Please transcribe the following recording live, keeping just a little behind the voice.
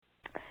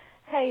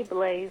Hey,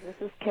 Blaze, this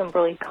is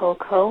Kimberly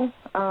Coco.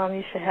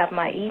 You should have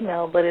my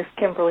email, but it's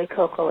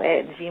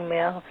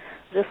KimberlyCoco@gmail.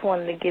 Just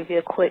wanted to give you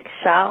a quick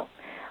shout,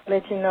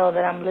 let you know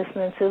that I'm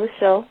listening to the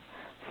show.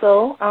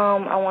 So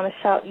I want to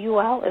shout you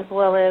out as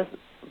well as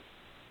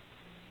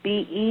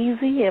Be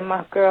Easy and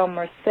my girl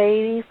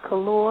Mercedes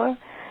Kalor.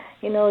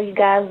 You know, you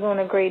guys doing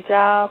a great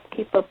job.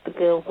 Keep up the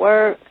good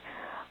work.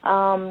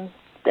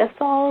 That's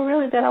all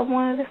really that I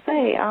wanted to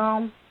say.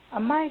 I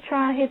might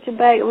try and hit you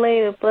back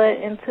later, but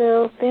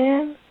until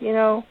then, you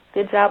know,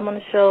 good job on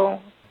the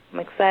show. I'm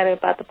excited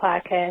about the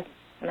podcast,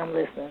 and I'm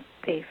listening.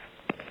 Peace.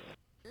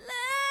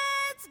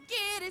 Let's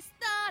get it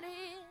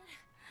started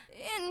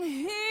in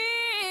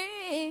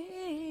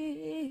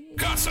here.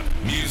 Gossip,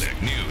 music,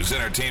 news,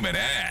 entertainment,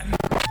 and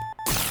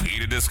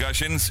heated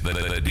discussions.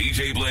 The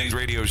DJ Blaze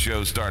radio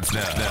show starts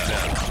now.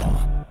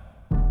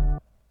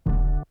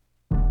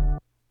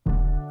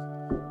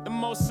 The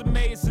most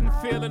amazing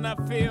feeling I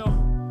feel.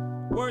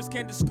 Words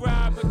can't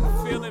describe it, the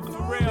feeling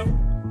for real.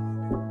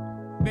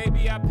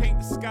 Baby, I paint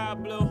the sky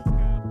blue.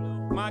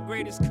 My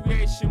greatest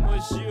creation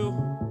was you.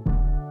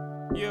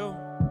 You.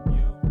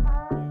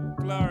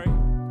 Glory.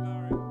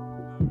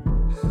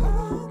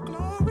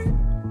 Glory.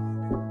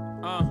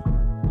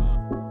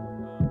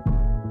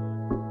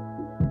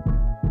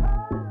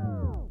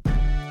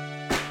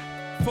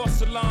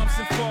 False alarms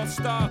and false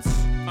starts.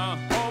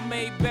 All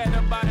made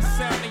better by the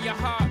sound of your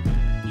heart.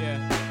 Yeah.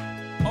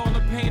 All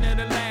the pain of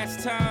the last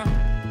time.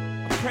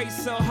 Prayed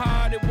so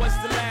hard it was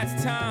the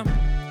last time.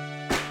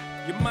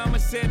 Your mama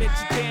said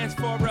that you danced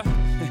for her.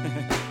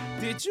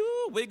 Did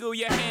you wiggle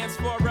your hands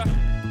for her?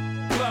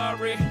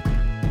 Glory,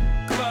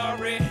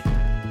 glory,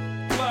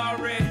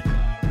 glory.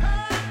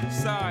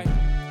 Sorry.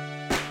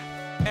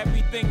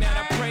 Everything that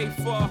I prayed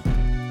for,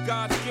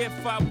 God's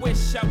gift, I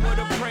wish I would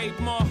have prayed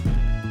more.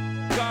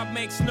 God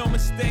makes no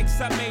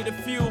mistakes, I made a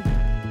few.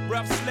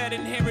 Rough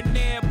sledding here and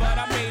there, but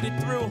I made it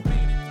through.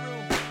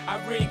 I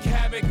wreak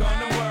havoc on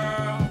the world.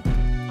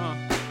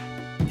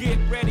 Get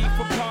ready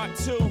for part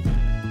 2.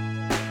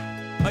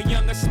 A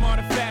younger,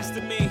 smarter,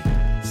 faster me.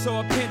 So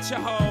a pinch of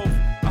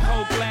a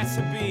whole glass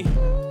of B.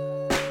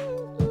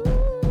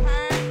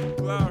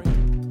 Glory.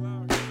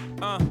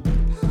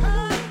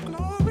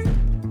 Glory.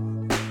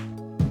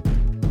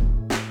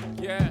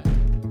 Yeah.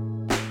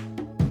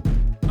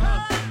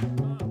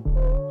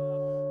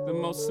 The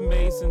most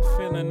amazing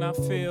feeling I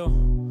feel.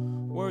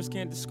 Words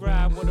can't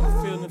describe what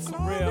I'm feeling for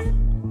real.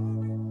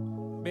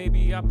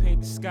 Baby, I paint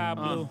the sky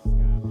blue.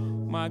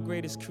 My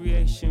greatest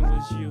creation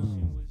was you.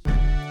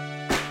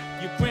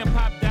 Your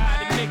grandpa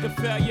died of nigga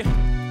failure.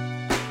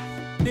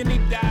 Then he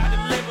died of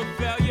liver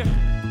failure.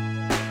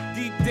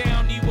 Deep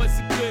down he was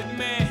a good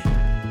man.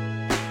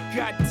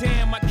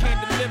 Goddamn, I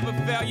can't deliver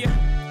failure.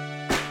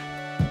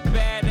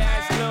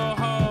 Badass Lil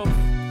Hov.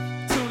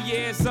 2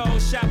 years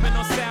old, shopping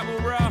on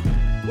Savile Row.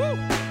 Woo!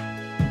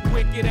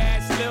 Wicked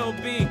ass Lil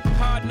B.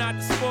 Hard not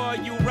to spoil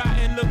you,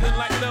 rotten looking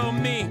like Lil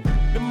Me.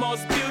 The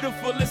most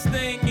beautifulest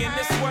thing in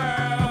this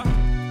world.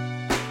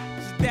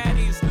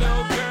 Daddy's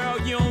little girl,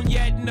 you don't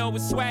yet know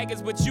his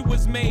swaggers, but you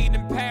was made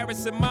in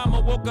Paris. And mama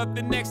woke up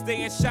the next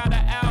day and shot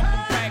her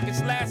album package.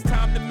 Last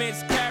time the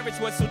miscarriage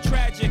was so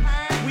tragic,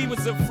 we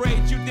was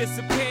afraid you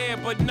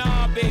disappeared, but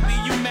nah, baby,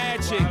 you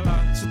magic.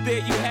 So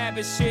there you have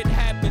it, shit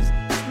happens.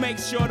 Just make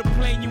sure the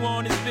plane you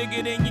on is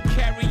bigger than your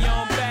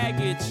carry-on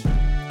baggage.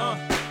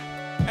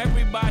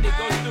 Everybody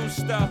goes through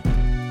stuff.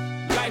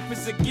 Life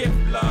is a gift,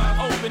 love,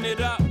 open it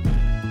up.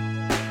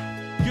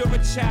 You're a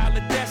child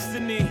of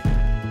destiny.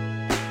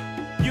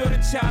 You're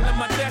the child of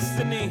my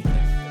destiny.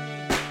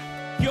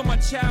 You're my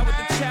child with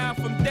the child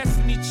from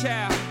Destiny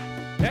Child.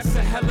 That's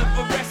a hell of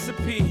a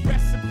recipe.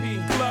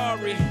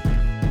 Glory,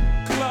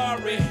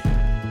 glory,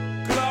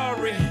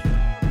 glory.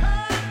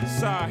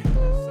 Sorry.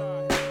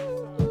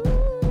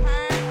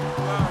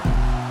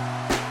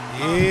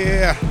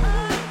 Yeah.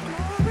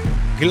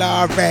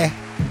 Glory,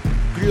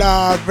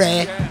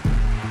 glory,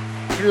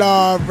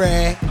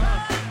 glory,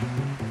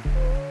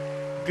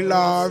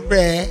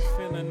 glory.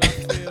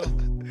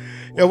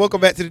 Yo,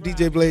 welcome back to the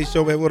DJ Blaze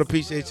Show, man. We want to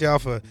appreciate y'all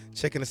for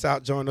checking us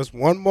out, joining us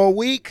one more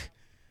week.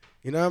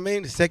 You know what I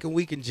mean? The second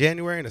week in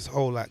January, and there's a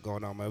whole lot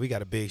going on, man. We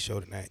got a big show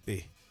tonight,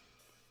 B.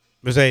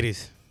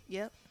 Mercedes.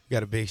 Yep. We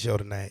got a big show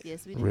tonight.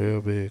 Yes, we do.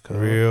 Real big, cuz.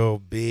 Real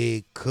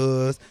big,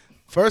 cuz.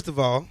 First of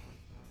all,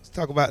 let's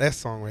talk about that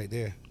song right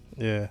there.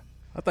 Yeah.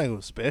 I think it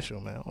was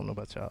special, man. I don't know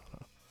about y'all.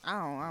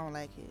 I don't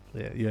like it.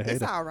 Yeah, you're a hater.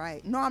 It's all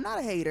right. No, I'm not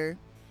a hater.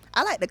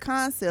 I like the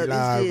concept.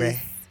 Glory. It's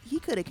just, he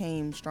could have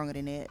came stronger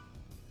than that.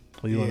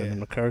 You wanted him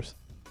to curse?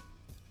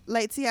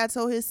 Like T.I.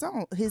 told his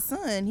son,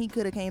 he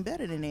could have came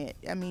better than that.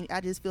 I mean,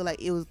 I just feel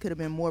like it could have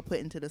been more put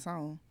into the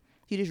song.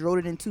 He just wrote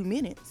it in 2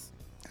 minutes.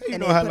 You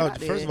know how long?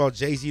 First of all,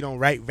 Jay-Z don't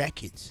write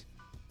records.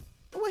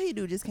 What he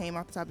do? Just came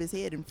off the top of his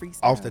head and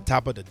freestyle. Off the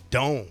top of the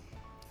dome.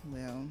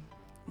 Well,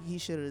 he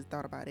should have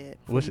thought about it.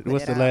 What's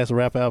the last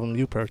rap album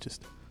you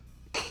purchased?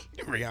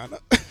 Rihanna.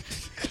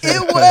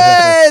 It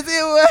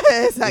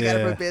was. I got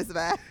it from Best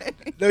Buy.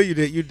 No, you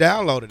did. You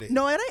downloaded it.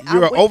 No, it ain't. You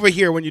were over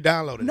here when you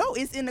downloaded it. No,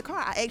 it's in the car.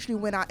 I actually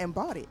went out and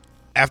bought it.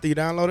 After you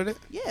downloaded it?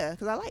 Yeah,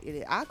 because I liked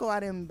it. I'll go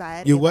out and buy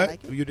it. You if I what?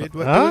 like it. You did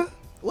what? Huh?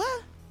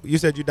 What? You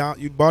said you bought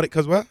it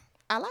because what?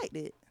 I liked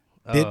it.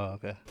 Did-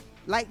 okay.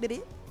 Liked it.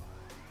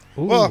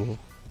 Ooh, Well-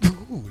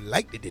 Ooh,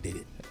 liked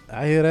it.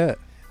 I hear that.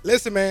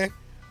 Listen, man.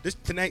 This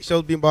tonight's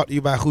show's being brought to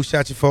you by Who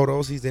Shot Your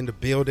Photos. He's in the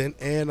building.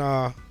 And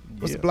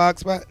what's the blog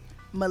spot?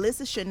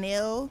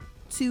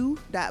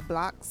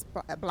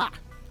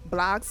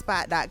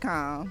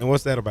 MelissaChanel2.blogspot.com. And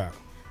what's that about?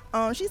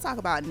 She talk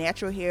about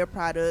natural hair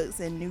products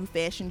and new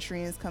fashion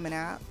trends coming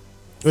out.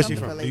 Where's she Something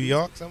from? for New ladies.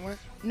 York somewhere?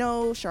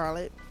 No,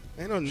 Charlotte.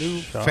 Ain't no new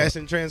Charlotte.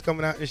 fashion trends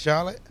coming out in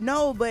Charlotte.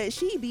 No, but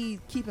she be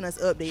keeping us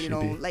updated She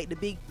on be. like the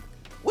big.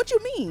 What you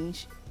mean?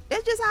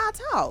 That's just how I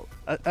talk.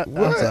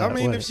 What? sorry, I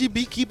mean, what? if she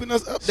be keeping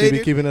us updated, She be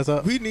keeping us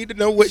up. we need to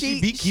know what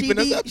she be keeping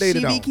us updated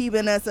She on. be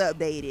keeping us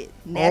updated.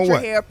 Natural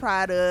what? hair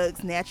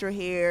products, natural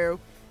hair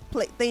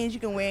things you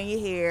can wear in your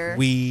hair.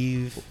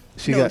 Weave,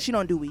 She no, got she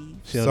don't do weave.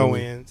 she don't do it.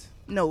 sew-ins,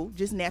 No,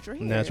 just natural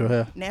hair. Natural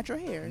hair. Natural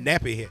hair.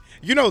 nappy hair.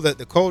 You know that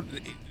the code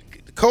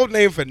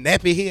name for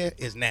nappy hair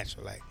is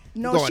natural. Like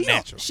No, going she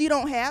natural. don't. She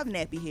don't have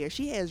nappy hair.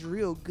 She has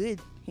real good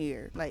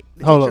hair. Like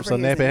the Hold picture up, of so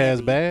her nappy hair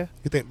is nappy. bad?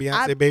 You think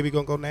Beyonce baby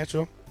gonna go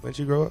natural when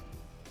she grow up?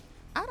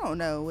 I don't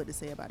know what to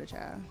say about a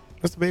child.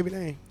 What's the baby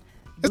name?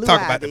 Let's Blue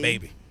talk about the Ivy.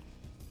 baby.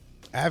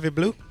 Ivy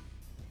Blue.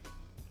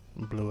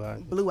 Blue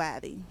eye. Blue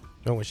Ivy.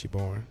 When was she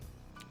born?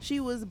 She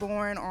was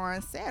born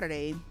on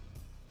Saturday.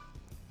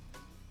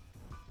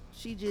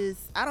 She just,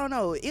 I don't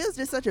know. It was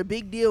just such a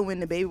big deal when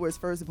the baby was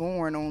first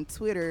born on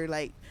Twitter.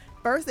 Like,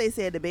 first they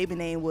said the baby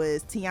name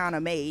was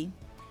Tiana May.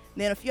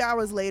 Then a few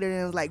hours later,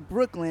 it was like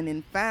Brooklyn.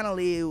 And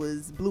finally, it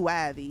was Blue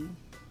Ivy.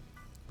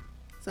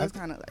 So it's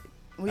kind of like,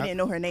 we didn't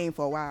know her name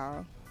for a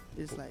while.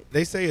 It's like,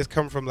 They say it's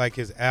come from like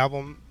his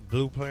album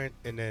Blueprint,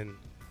 and then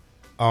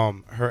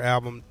her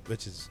album,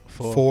 which is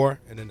four,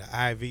 and then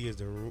the IV is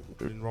the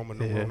Roman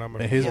numeral number.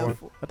 And his, Yeah.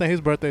 I think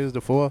his birthday is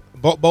the 4th.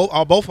 Both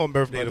of them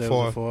birthday the Birthday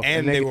was the 4th, 4th. and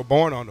And they they- were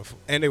born on the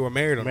and they were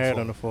married on Married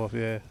the 4th. on the 4th,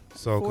 yeah.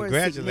 So Four is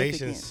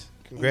congratulations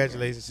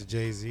significant. to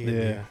Jay-Z Yeah.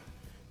 and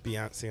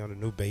Beyonce on the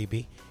new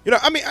baby. You know,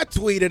 I mean, I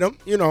tweeted them.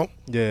 You know,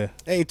 Yeah.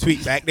 they ain't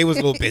tweet back. They was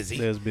a little busy.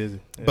 They was busy.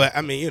 Yeah. But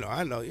I mean, you know,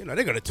 I know,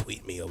 they're gonna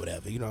tweet me or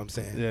whatever. You know what I'm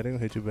saying? yeah, they gonna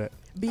hit you back.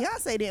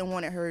 Beyonce didn't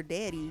want her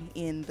daddy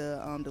in the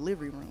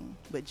delivery room.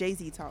 But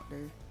Jay-Z talked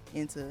her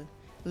into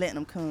letting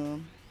him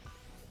come.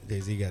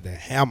 Jay-Z got that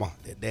hammer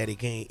that daddy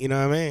can't. You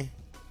know what I mean?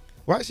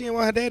 Why she didn't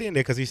want her daddy in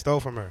there? Because he stole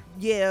from her.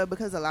 Yeah,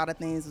 because a lot of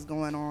things was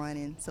going on.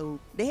 And so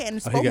they hadn't he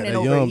spoken got in that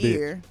over a young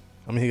year.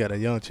 I mean, he got a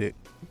young chick.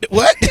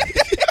 What?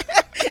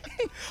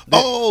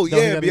 Oh, No, he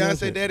yeah, got a young Beyonce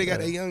chick. daddy got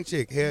Yeah. a young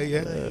chick. Hell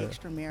yeah. Little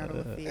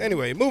extramarital affair.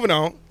 Anyway, moving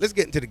on. Let's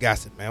get into the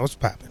gossip, man. What's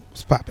popping?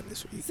 What's popping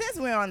this week? Since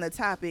we're on the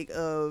topic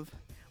of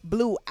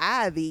Blue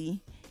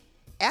Ivy,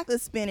 after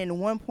spending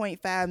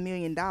 $1.5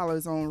 million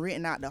on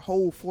renting out the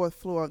whole 4th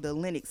floor of the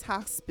Lenox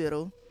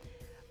Hospital,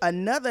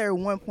 another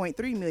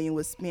 $1.3 million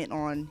was spent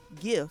on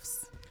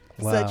gifts,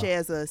 Wow. such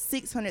as a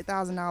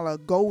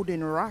 $600,000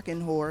 golden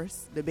rocking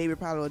horse. The baby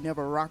probably will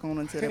never rock on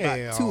until about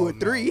Hell 2 or no.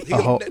 3. He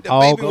gonna- All the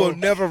gold. baby will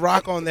never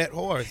rock on that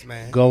horse,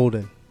 man.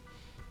 Golden.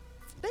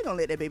 They gonna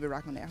let that baby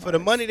rock on that horse. For the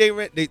money they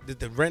rent, they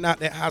rent out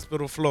that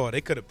hospital floor. They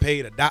could have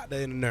paid a doctor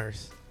and a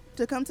nurse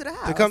to come to the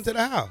house. to come to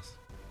the house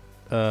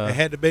and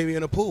had the baby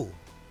in a pool,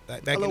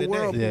 like back in little the day.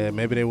 whirlpool. Yeah,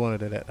 maybe they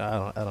wanted that.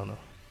 I don't know.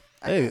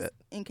 I Hey, guess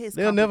in case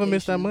They'll never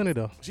miss that complications.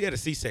 money though. She had a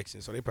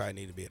C-section, so they probably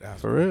need to be at the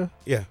hospital. For real?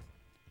 Yeah,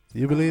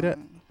 You believe that?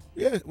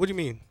 yeah. What do you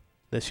mean?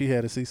 That she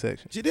had a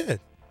C-section? She did.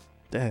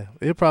 Damn,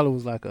 it probably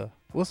was like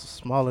what's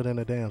smaller than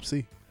a damn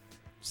C?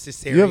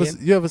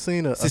 Cesarean. You ever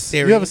seen a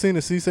Cesarean. you ever seen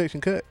a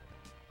C-section cut?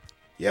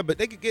 Yeah, but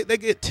they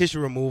get tissue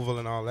removal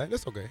and all that.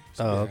 That's okay.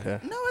 Oh, Yeah. okay.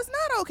 No, it's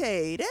not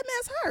okay. That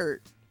man's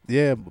hurt.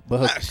 Yeah,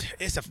 but her,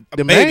 It's a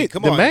the baby. main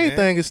Come the on, main man.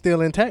 thing is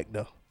still intact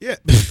though. Yeah.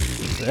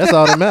 That's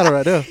all that matter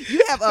right there.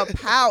 You have a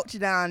pouch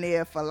down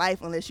there for life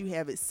unless you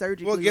have it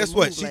surgically Well, guess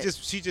what?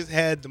 removed, She just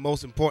had the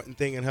most important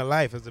thing in her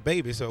life as a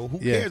baby. So who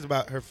Yeah. cares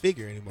about her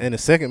figure anymore? And the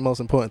second most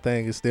important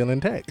thing is still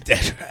intact.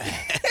 That's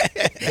right.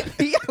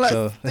 Y'all are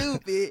So-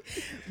 stupid.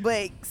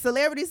 But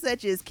celebrities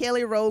such as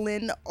Kelly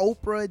Rowland,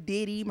 Oprah,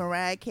 Diddy,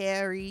 Mariah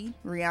Carey,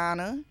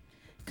 Rihanna,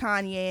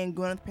 Kanye, and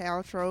Gwyneth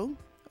Paltrow.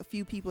 A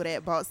few people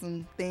that bought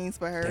some things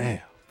for her, Damn.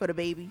 for the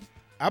baby.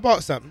 I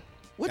bought something.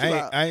 What you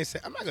bought? I ain't say.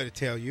 I'm not gonna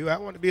tell you. I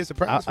want to be a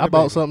surprise. for I the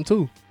bought baby. something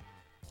too.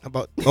 I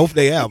bought both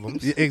their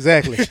albums. Yeah,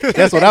 exactly.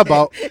 That's what I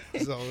bought.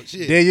 So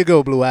shit. There you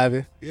go, Blue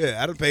Ivy.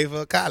 Yeah, I done paid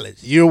for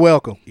college. You're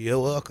welcome. You're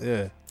welcome.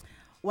 Yeah.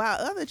 While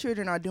other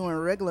children are doing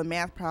regular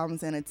math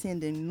problems and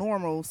attending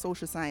normal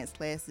social science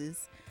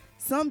classes,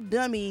 some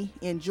dummy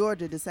in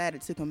Georgia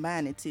decided to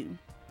combine the two.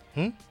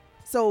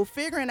 So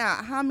figuring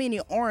out how many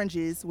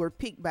oranges were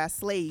picked by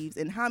slaves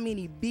and how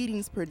many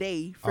beatings per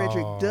day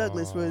Frederick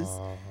Douglass was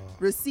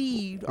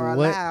received or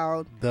What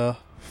allowed, the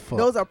fuck?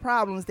 those are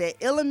problems that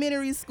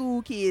elementary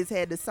school kids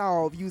had to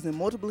solve using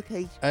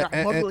multiplication.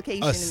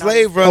 multiplication A and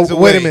slave all runs Oh,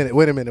 away.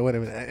 wait a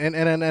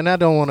minute. And I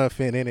don't want to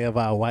offend any of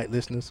our white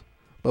listeners,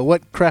 but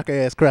what cracker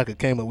ass cracker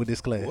came up with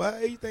this class?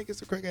 Why you think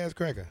it's a crack ass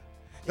cracker?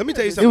 Let me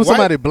tell you It something. was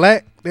somebody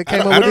black that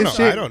came up I with don't this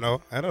know. shit. I don't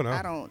know.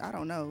 I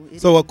don't know.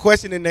 So a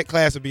question in that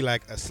class would be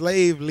like, a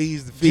slave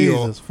leaves the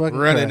field Jesus fucking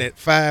running Christ. at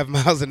 5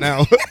 miles an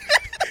hour.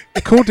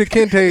 Kunta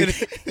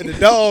Kinte and the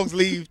dogs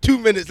leave 2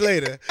 minutes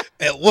later.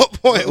 At what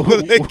point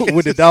will they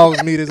would the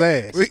dogs meet his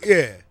ass?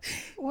 Yeah.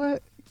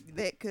 What?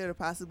 That could have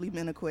possibly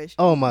been a question.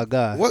 Oh my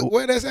God.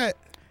 Where that's at?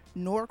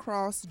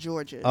 Norcross,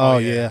 Georgia. Oh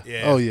yeah, yeah.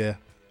 yeah. Oh yeah.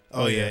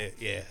 Oh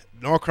yeah.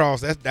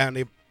 Norcross, that's down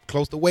there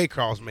close to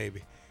Waycross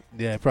maybe.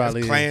 Yeah, it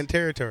probably That's is. Klan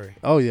territory.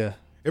 Oh yeah.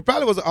 It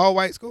probably was an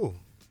all-white school.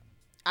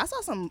 I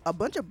saw a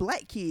bunch of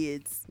black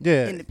kids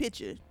Yeah. in the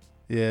picture.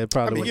 Yeah, it I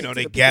probably mean, was. you know,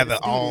 they to the gather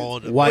students. all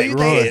the White Or you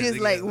run. think they just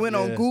like together. went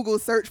on Yeah. Google,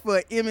 search for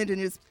an image,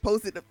 and just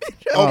posted the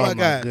picture? Oh, Oh, my my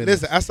God.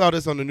 goodness. Listen, I saw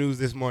this on the news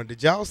this morning.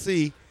 Did y'all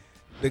see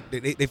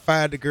they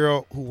fired the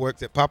girl who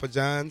works at Papa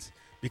John's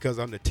because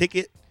on the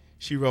ticket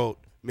she wrote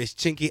Miss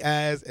Chinky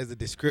Eyes as a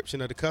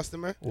description of the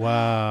customer?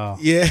 Wow.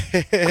 Yeah.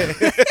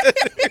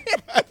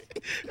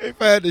 They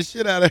fired the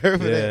shit out of her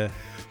for Yeah. that.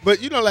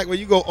 But, you know, like when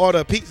you go order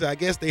a pizza, I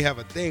guess they have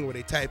a thing where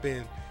they type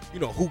in, you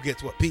know, who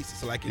gets what pizza.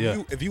 So, like,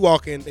 if you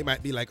walk in, they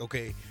might be like,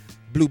 okay,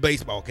 blue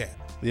baseball cap.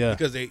 Yeah.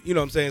 Because they, you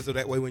know what I'm saying? So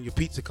that way when your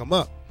pizza come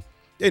up,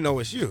 they know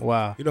it's you.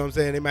 Wow. You know what I'm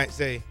saying? They might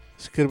say,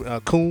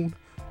 Coon.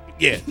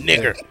 yeah,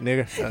 nigger.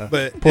 Nigger.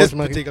 But Porch this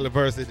monkey. particular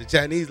person, the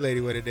Chinese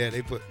lady with it there,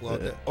 they put,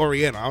 the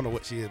Oriental. I don't know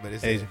what she is, but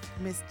it's Asian.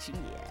 Miss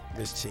Chinky.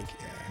 Miss Chinky.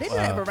 They do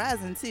that at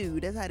Verizon too.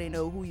 That's how they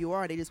know who you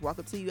are. They just walk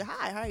up to you.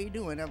 Hi, how you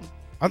doing?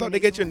 I thought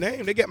they get your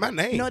name. They get my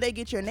name. No, they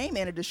get your name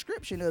and a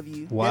description of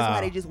you. Wow. That's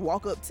why they just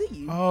walk up to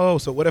you. Oh,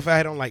 so what if I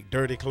had on like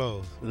dirty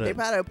clothes? They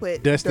probably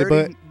put Dusty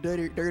dirty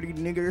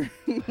nigger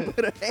with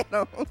a hat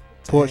on.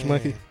 Porch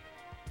monkey.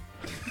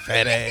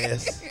 Fat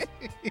ass.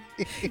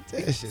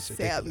 That shit's Sap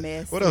ridiculous.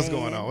 mess, What else man.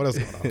 going on? What else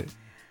going on?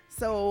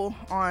 So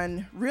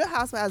on Real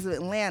Housewives of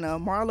Atlanta,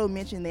 Marlo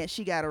mentioned that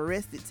she got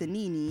arrested to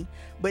Nene,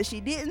 but she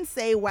didn't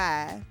say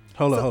why.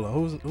 Hold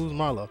on. Who's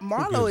Marlo?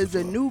 Marlo is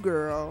a new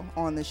girl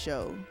on the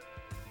show.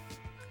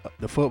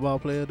 The football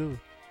player, dude.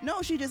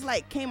 No, she just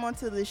like came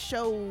onto the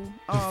show.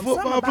 The football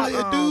something about,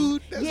 player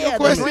dude? That's your yeah,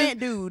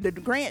 question? the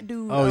Grant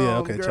dude. Oh, yeah,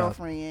 okay, child.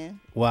 girlfriend.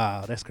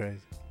 Wow, that's crazy.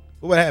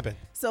 What happened?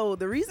 So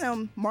the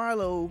reason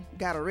Marlo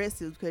got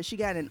arrested was because she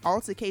got in an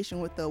altercation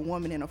with a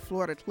woman in a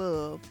Florida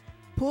club,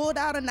 pulled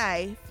out a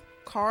knife,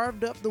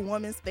 carved up the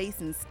woman's face,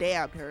 and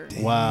stabbed her.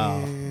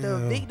 Wow. The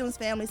victim's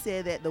family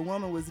said that the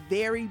woman was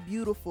very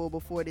beautiful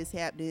before this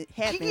happened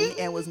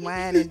and was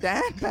wined and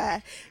dined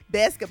by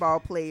basketball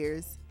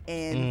players.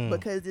 And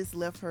because this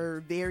left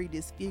her very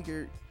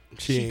disfigured,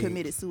 she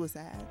committed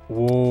suicide.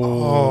 Whoa.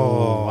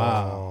 Oh,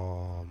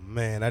 Wow.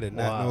 man. I did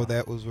not know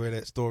that was where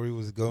that story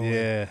was going.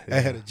 Yeah. I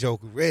had a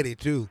joke ready,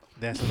 too.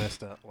 That's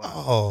messed up. Wow.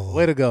 Oh.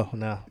 Way to go.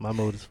 Nah, my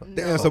mood is fine.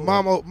 Damn, so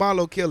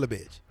Marlo killed a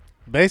bitch.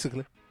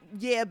 Basically.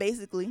 Yeah,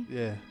 basically.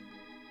 Yeah.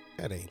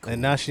 That ain't cool.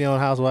 And now she on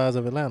Housewives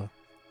of Atlanta.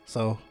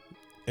 So,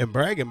 And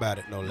bragging about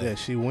it, no less. yeah,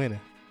 she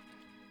winning.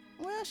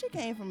 Well, she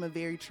came from a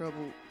very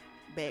troubled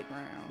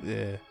background.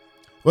 Yeah.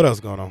 What else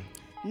going on?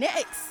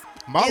 Next.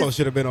 Marlo is-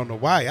 should have been on The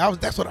Wire.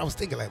 That's what I was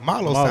thinking. Like,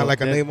 Marlo Marlo, sound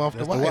like a that- name off The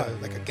that's The Wire. Wire,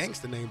 Like a yeah.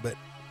 gangster name, but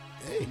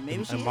hey.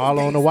 Maybe she And is Marlo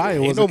on the gangster. Wire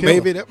was Ain't a no killer.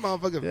 maybe. That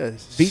motherfucker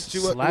Yeah, beat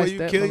you up the way sliced you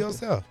that kill motherfucker.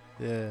 yourself.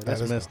 Yeah, that's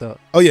let's messed go. up.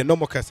 Oh, yeah, no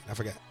more cussing. I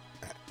forgot.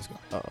 All right, let's go.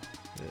 Oh,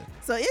 yeah.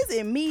 So is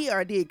it me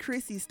or did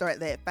Chrissy start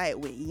that fight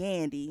with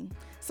Yandy?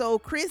 So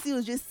Chrissy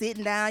was just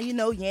sitting down, you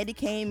know, Yandy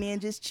came in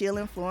just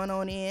chilling, flowing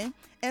on in,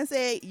 and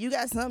said, "You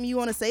got something you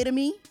want to say to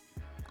me?"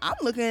 I'm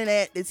looking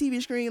at the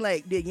TV screen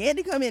like, did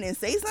Yandy come in and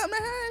say something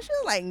to her? And she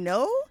was like,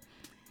 no.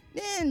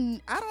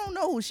 Then I don't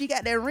know. She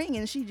got that ring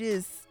and she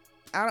just,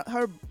 I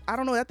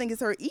don't know. I think it's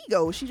her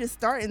ego. She just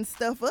starting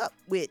stuff up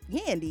with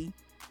Yandy.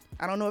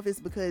 I don't know if it's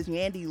because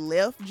Yandy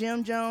left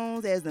Jim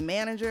Jones as the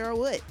manager or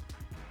what.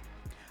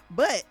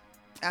 But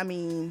I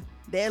mean,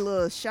 that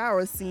little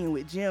shower scene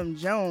with Jim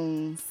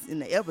Jones in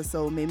the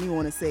episode made me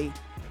want to say,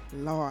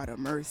 Lord of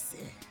mercy.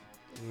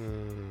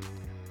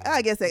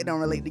 I guess that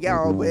don't relate to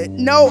y'all, but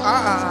no,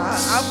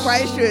 I'm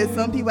quite sure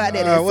some people out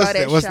there that saw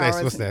that What's shower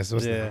next?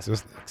 scene.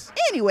 What's next?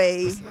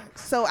 Anyway,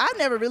 so I've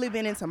never really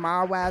been into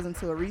Mild Wives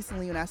until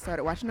recently when I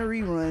started watching the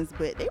reruns,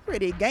 but they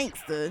pretty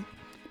gangster.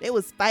 They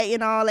was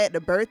fighting all at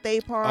the birthday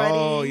party.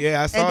 Oh,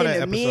 yeah, I saw and that then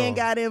the men episode.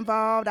 got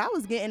involved. I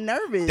was getting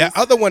nervous. That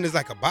other one is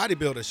like a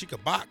bodybuilder. She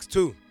could box,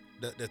 too.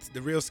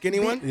 The real skinny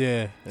one?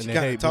 Yeah. And She they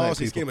kind hate of tall, black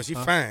she's skinny, people. but she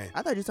Huh? fine.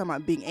 I thought you were talking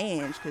about Big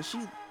Ange, because she...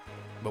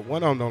 But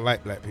one of them don't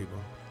like black people.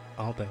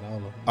 I don't think all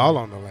of them. All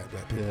of them don't like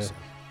black people. Yeah. So.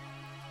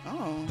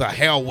 Oh. The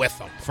hell with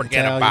them.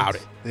 Forget Italians, about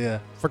it. Yeah.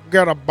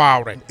 Forget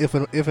about it. If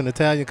an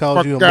Italian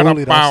calls you a Forget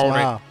bully, don't about it.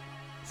 smile.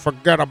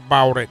 Forget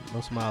about it.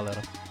 Don't smile at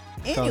him.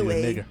 Call you a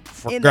Anyway, nigger.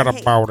 Forget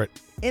about it.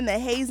 in the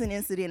hazing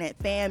incident at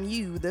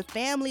FAMU, the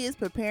family is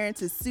preparing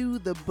to sue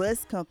the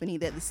bus company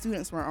that the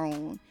students were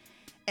on.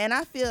 And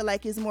I feel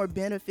like it's more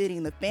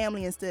benefiting the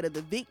family instead of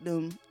the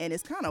victim, and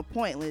it's kind of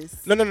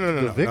pointless. No.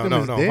 victim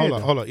is dead,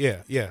 Hold though. on.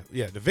 Yeah.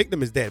 The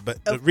victim is dead.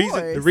 But the Of reason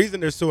course.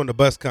 they're suing the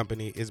bus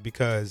company is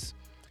because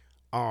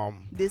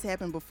This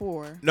happened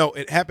before. No,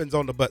 it happens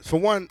on the bus. For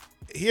one,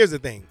 here's the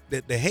thing: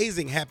 the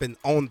hazing happened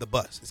on the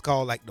bus. It's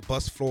called like the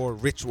bus floor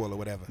ritual or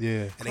whatever.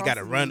 Yeah. And they got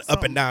to run Crossing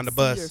up and down the C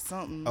bus or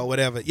something.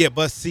 whatever. Yeah,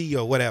 bus C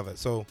or whatever.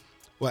 So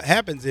what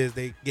happens is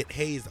they get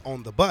hazed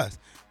on the bus,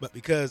 but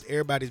because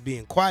everybody's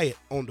being quiet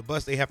on the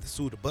bus, they have to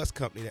sue the bus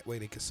company. That way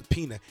they can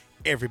subpoena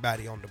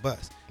everybody on the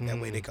bus.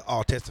 That way they can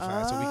all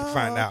testify, so we can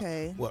find out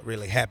what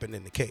really happened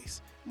in the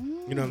case.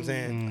 You know what I'm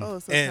saying? Oh,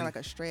 so it's kind of like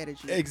a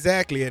strategy.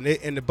 Exactly,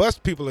 and the bus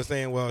people are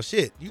saying, well,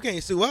 shit, you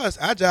can't sue us.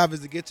 Our job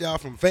is to get y'all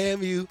from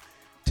FAMU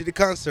to the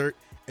concert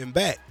and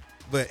back.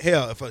 But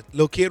hell, if a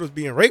little kid was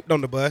being raped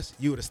on the bus,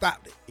 you would have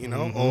stopped it, you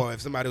know? Or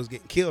if somebody was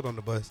getting killed on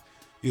the bus,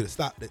 you'd have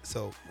stopped it.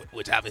 So,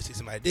 which obviously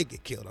somebody did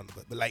get killed on the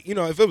bus. But like, you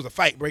know, if it was a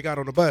fight break out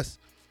on the bus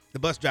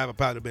driver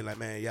probably been like,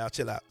 man, y'all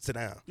chill out, sit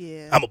down.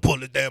 Yeah. I'm gonna pull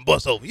this damn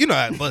bus over. You know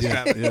how a bus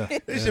driver.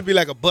 It should be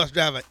like a bus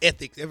driver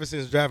ethics ever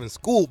since driving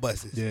school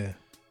buses. Yeah.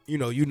 You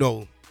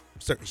know,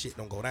 certain shit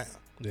don't go down.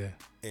 Yeah.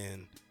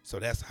 And so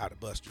that's how the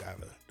bus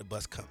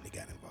company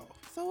got involved.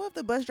 So what if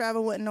the bus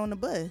driver wasn't on the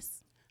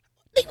bus?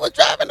 He was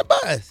driving the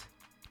bus.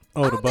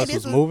 Oh, the bus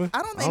was moving?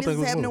 I don't think this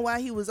was happening while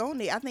he was on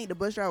there. I think the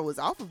bus driver was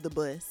off of the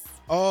bus.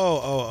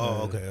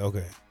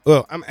 Okay.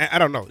 Well, I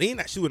don't know. They're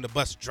not shooting the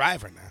bus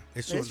driver now.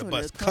 They're shooting the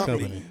bus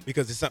company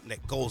because it's something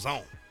that goes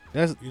on.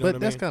 That's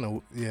that's kind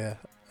of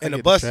And I a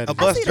get bus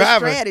the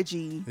driver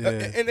strategy.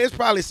 And there's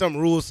probably some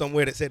rules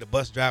somewhere that say the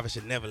bus driver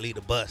should never leave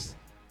the bus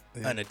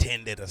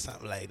unattended or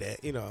something like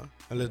that. You know,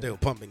 unless they were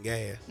pumping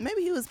gas.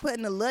 Maybe he was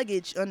putting the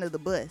luggage under the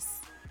bus.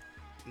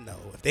 No,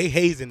 if they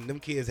hazing, them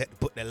kids had to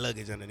put that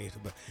luggage underneath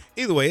it. But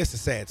either way, it's a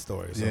sad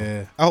story. So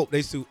Yeah. I hope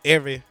they sue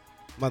every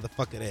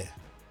motherfucker there.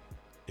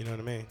 You know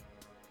what I mean?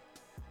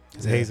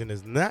 Because hazing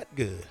is not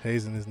good.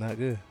 Hazing is not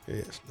good.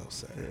 Yes, no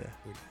sir.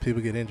 Yeah.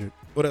 People get injured.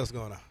 What else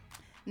going on?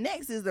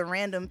 Next is the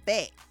random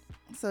fact.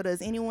 So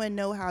does anyone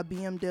know how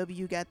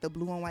BMW got the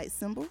blue and white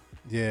symbol?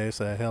 Yeah, it's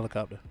a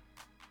helicopter.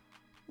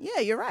 Yeah,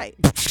 you're right.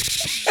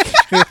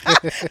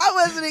 I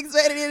wasn't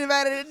expecting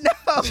anybody to know.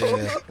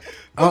 Yeah.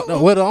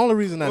 Well, the only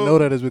reason I know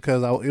that is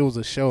because it was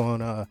a show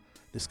on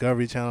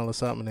Discovery Channel or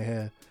something. They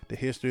had the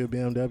history of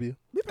BMW.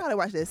 We probably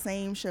watched that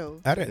same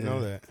show. I didn't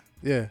know that.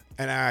 Yeah.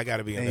 And I got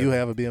to be. And you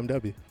have a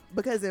BMW.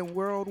 Because in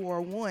World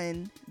War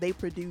I, they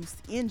produced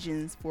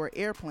engines for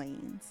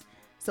airplanes.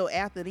 So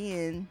after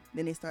then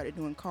they started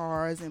doing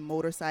cars and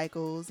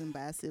motorcycles and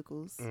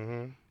bicycles.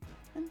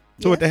 Mm-hmm.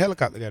 So what the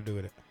helicopter got to do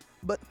with it?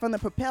 But from the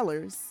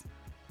propellers.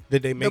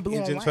 Did they make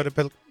engines for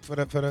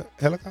the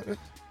helicopters?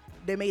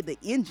 They made the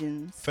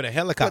engines for the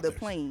helicopters. For the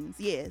planes,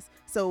 yes.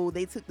 So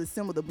they took the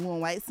symbol, the blue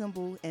and white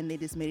symbol, and they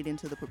just made it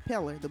into the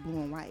propeller, the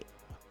blue and white.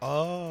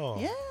 Oh.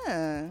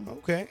 Yeah.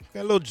 Okay.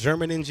 Got a little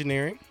German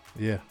engineering.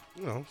 Yeah.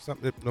 You know,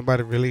 something that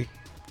nobody really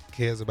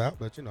cares about,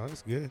 but you know,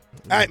 it's good.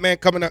 All right, man,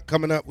 coming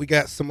up, we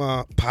got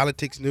some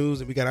politics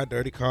news, and we got our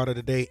dirty card of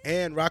the day,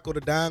 and Rocco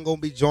the Don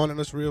gonna be joining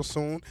us real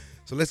soon.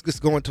 So let's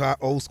just go into our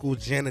old school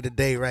gen of the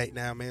day right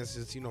now, man,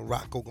 since, you know,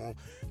 Rocco gonna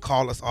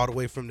call us all the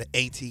way from the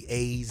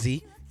ATAZ.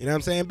 You know what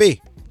I'm saying,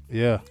 B?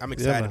 Yeah. I'm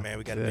excited, man.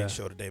 We got a big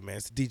show today, man.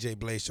 It's the DJ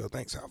Blaze Show.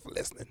 Thanks all for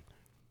listening.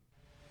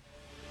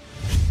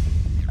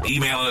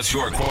 Email us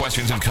your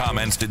questions and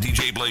comments to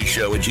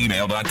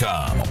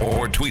djblazeshow@gmail.com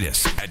or tweet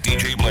us at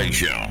DJ Blaze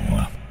Show.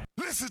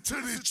 Listen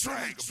to this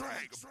track.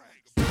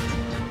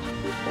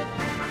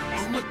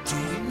 I'ma do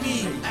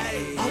me.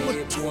 I'ma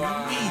do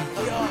me.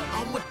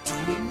 I'ma do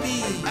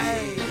me.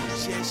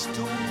 Just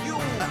do you.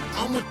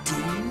 I'ma do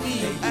me.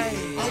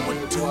 I'ma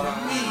do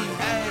me.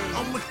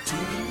 I'ma do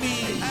me.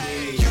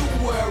 You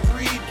were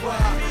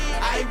Reaper.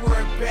 I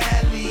work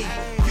badly.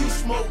 You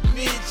smoke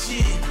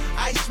midget.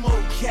 I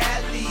smoke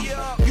Cali.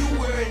 You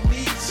were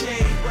Nietzsche.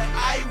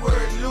 I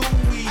wear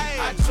Louis.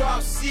 I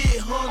drop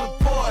 600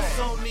 bars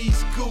on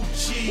these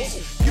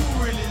Gucci's. You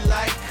really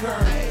like her.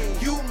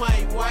 You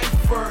my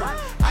wife her.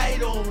 I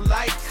don't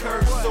like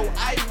her, so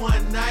I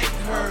one night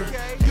her.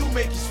 You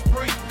make it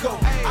sprinkle.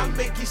 I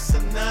make it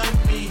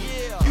tsunami.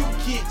 You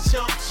get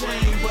chump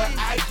chain, but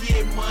I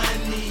get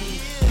money.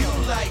 You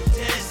like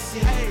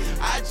dancing.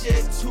 I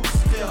just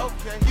two-step.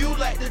 You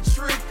like the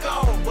trick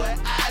on, but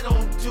I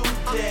don't do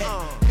that.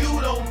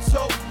 You don't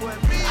talk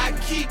with me. I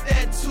keep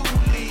that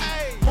two-lead.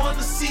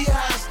 Wanna see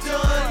how it's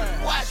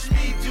done? Watch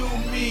me do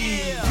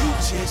me. You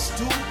just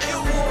do it.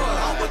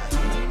 I'ma do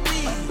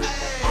me.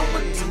 I'ma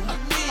do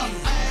me.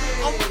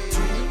 I'ma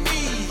do me.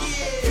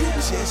 You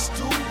just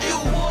do it.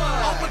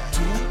 I'ma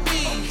do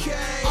me.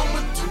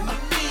 I'ma do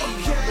me.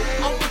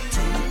 I'ma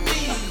do me.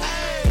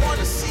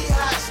 Wanna see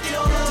how it's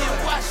done?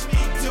 Then watch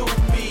me do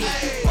me.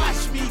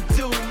 Watch me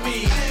do me.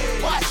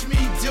 Watch me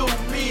do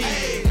me.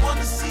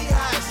 Wanna see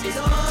how it's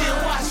done? Then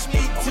watch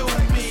me do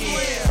me.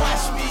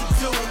 Watch me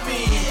do me.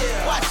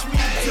 Watch me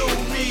do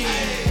me.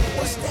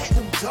 What's that?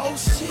 Them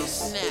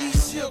doses?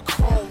 These silk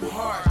chrome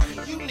heart.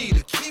 You need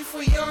a key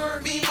for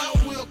your me. My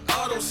wheel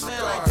auto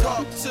sound. I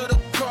talk to the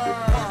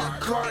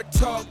car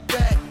talk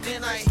back.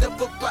 Then I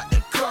step up out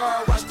the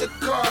car, watch the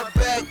car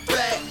back.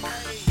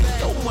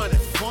 Your money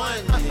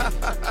fun,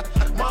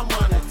 my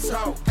money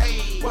talk.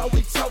 While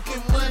we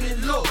talking money,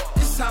 look,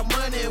 this how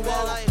money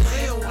walk.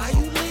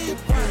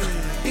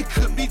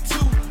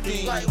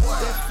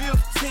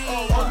 That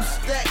 15 on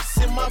stacks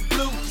in my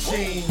blue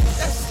jeans.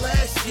 That's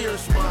last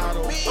year's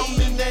model.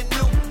 I'm in that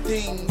new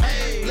thing.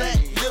 Black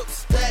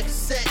lipstick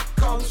set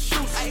called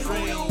shoestring.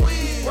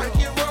 Rock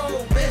and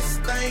roll,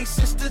 best thing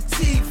since the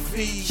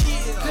TV.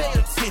 Pay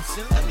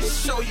attention, let me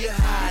show you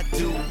how I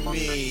do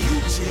me.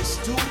 You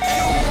just do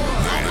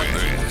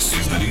you. This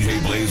is the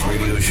DJ Blaze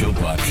Radio Show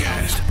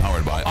podcast,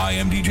 powered by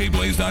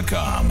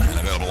imdjblaze.com and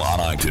available on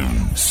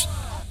iTunes.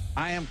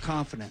 I am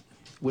confident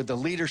with the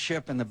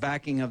leadership and the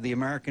backing of the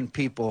American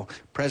people,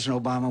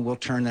 President Obama will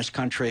turn this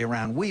country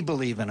around. We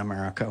believe in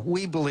America.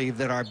 We believe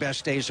that our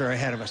best days are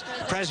ahead of us.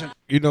 President.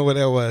 You know what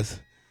that was?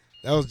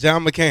 That was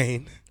John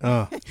McCain.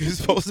 He was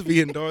supposed to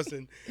be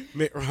endorsing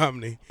Mitt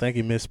Romney. I think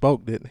he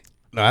misspoke, didn't he?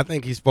 No, I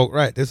think he spoke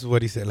right. This is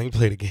what he said. Let me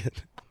play it again.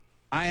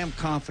 I am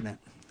confident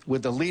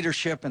with the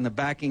leadership and the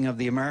backing of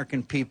the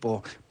American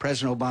people,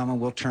 President Obama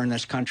will turn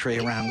this country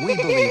around. We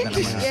believe in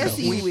America. Yes,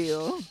 he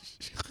will.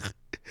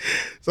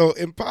 So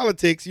in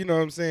politics, you know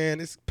what I'm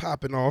saying, it's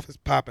popping off.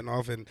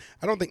 And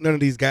I don't think none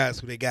of these guys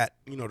who they got,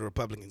 the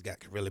Republicans got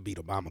could really beat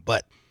Obama.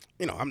 But,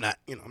 I'm not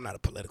a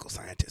political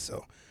scientist.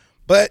 So,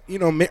 but,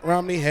 Mitt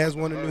Romney has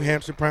won a New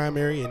Hampshire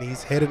primary and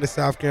he's heading to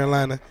South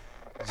Carolina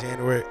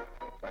January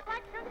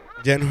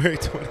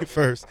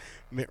 21st.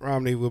 Mitt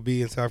Romney will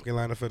be in South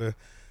Carolina for the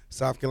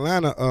South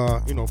Carolina,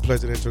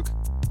 presidential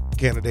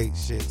candidate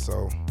shit.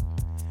 So,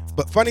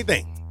 but funny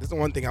thing, this is the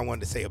one thing I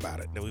wanted to say about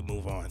it. Then we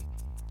move on.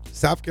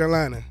 South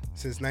Carolina,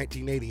 since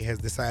 1980, has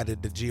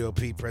decided the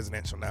GOP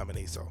presidential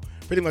nominee. So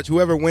pretty much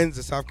whoever wins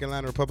the South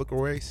Carolina Republican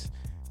race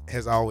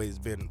has always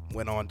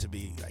went on to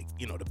be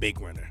the big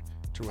winner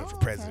to run for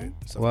president.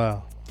 So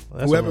wow.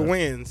 That's whoever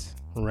wins,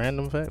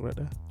 random fact right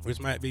there,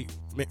 which might be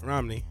Mitt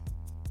Romney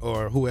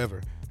or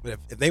whoever, but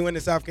if they win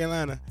in South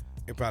Carolina,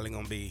 they're probably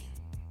gonna be,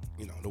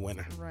 the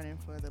winner. Running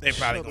for the They're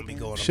probably gonna be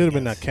going. Should have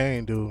been that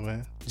Kane dude,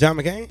 man. John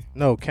McCain?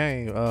 No,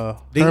 Kane.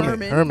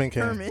 Herman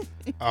Kane. Herman.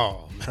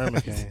 Oh,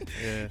 Herman Kane.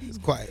 Yeah. It's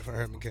quiet for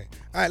Herman Kane.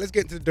 All right, let's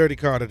get to the dirty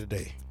card of the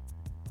day.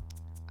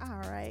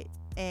 All right.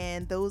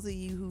 And those of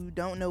you who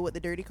don't know what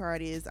the dirty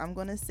card is, I'm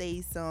going to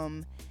say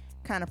some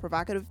kind of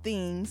provocative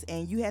things,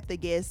 and you have to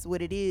guess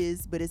what it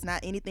is, but it's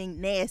not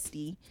anything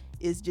nasty.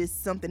 It's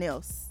just something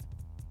else.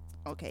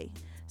 Okay.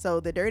 So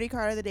the dirty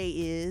card of the day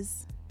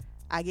is,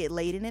 I get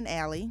laid in an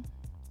alley.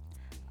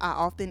 I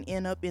often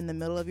end up in the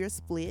middle of your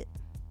split.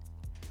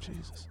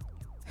 Jesus.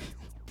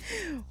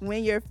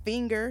 When your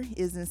finger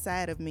is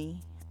inside of me,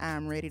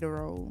 I'm ready to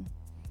roll.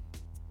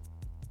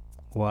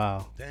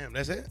 Wow. Damn,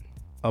 that's it?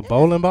 A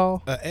bowling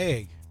ball? An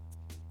egg.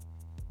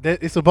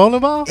 It's a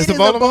bowling ball? It's a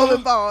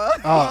bowling ball.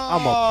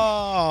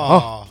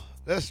 Oh,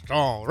 that's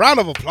strong. Round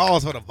of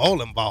applause for the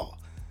bowling ball.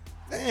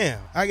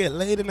 Damn, I get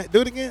laid in that.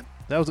 Do it again.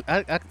 That was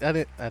I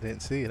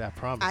didn't see it. I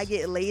promise. I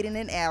get laid in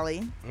an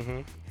alley.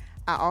 Mm-hmm.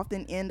 I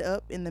often end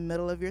up in the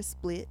middle of your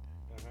split.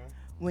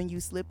 When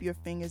you slip your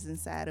fingers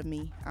inside of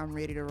me, I'm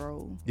ready to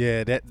roll.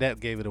 Yeah, that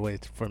gave it away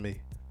for me.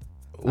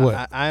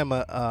 What? I am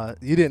a.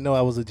 You didn't know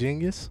I was a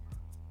genius?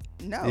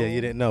 No. Yeah, you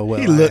didn't know. Well,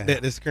 he looked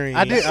at the screen.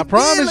 I did. I He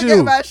promise did you. look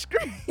at my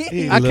screen.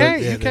 I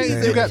can't. You can't.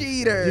 He's a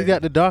cheater. You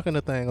got the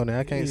darkener thing on there.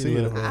 I can't He see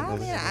it. looked I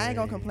mean, I ain't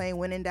gonna complain.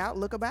 When in doubt,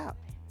 look about.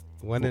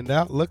 When in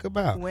doubt, look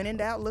about. When in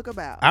doubt, look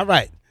about. All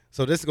right.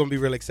 So this is gonna be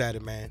real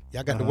exciting, man.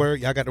 Y'all got the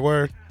word. Y'all got the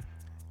word.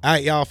 All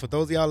right, y'all. For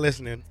those of y'all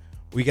listening,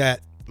 we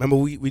got. Remember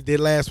we did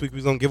last week. We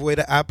was gonna give away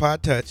the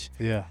iPod Touch.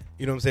 Yeah.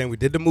 You know what I'm saying? We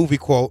did the movie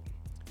quote.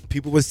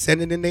 People were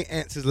sending in their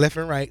answers left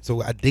and right.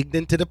 So I digged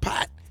into the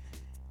pot,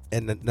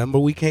 and the number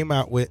we came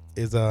out with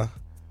is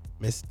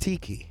Miss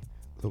Tiki.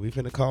 So we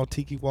finna call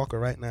Tiki Walker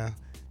right now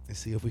and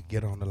see if we can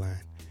get her on the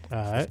line.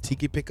 All right.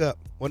 Tiki, pick up.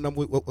 What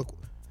number?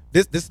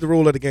 This is the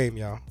rule of the game,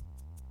 y'all.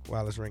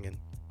 While it's ringing,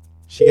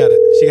 she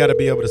gotta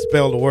be able to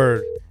spell the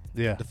word.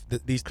 Yeah.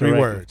 These three Correct.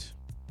 words.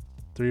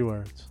 3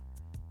 words.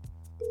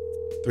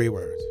 3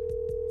 words.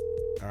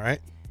 All right.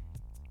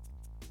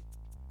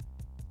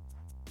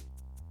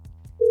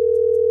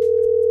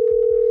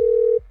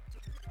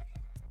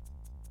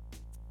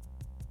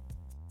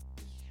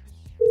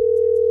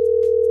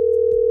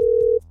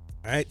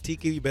 All right,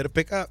 Tiki, you better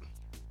pick up.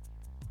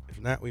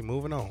 If not, we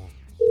moving on.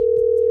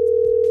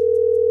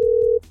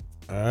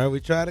 All right, we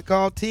tried to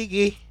call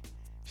Tiki.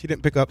 She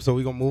didn't pick up, so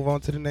we're going to move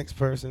on to the next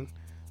person.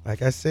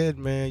 Like I said,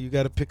 man, you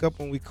got to pick up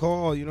when we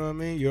call. You know what I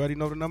mean? You already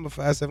know the number,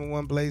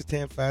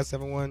 571-BLAZE-10,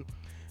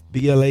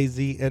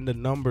 571-BLAZ, and the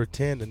number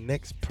 10. The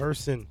next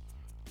person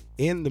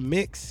in the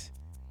mix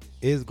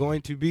is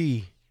going to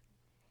be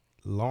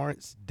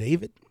Lawrence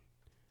David.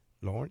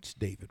 Lawrence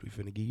David, we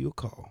finna give you a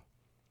call.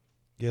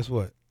 Guess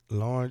what?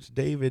 Lawrence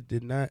David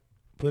did not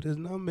put his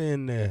number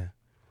in there.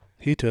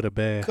 He to the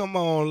bag. Come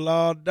on,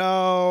 Law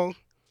Dog.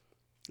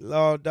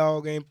 Law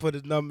Dog ain't put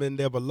his number in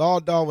there, but Law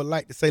Dog would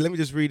like to say, let me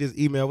just read his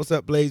email. What's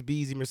up, Blaze, Be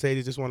Easy,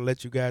 Mercedes? Just want to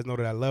let you guys know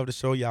that I love the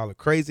show. Y'all are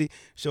crazy.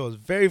 Show is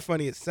very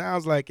funny. It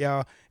sounds like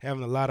y'all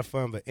having a lot of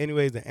fun. But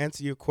anyways, to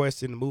answer your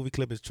question, the movie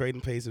clip is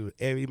Trading Places with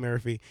Eddie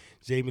Murphy,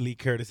 Jamie Lee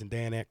Curtis, and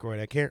Dan Aykroyd.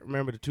 I can't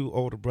remember the 2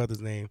 older brothers'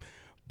 name,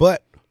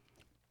 but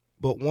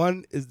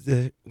one is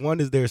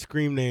their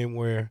scream name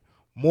where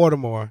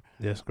Mortimer.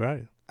 That's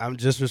great. I'm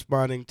just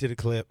responding to the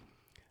clip.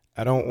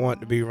 I don't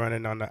want to be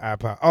running on the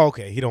iPod. Oh,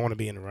 okay. He don't want to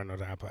be in the run on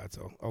the iPod.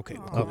 So, okay.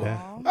 Well, cool. Okay.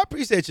 I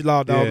appreciate you,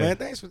 Law Dog, Yeah. man.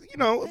 Thanks for,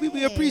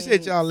 we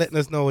appreciate y'all letting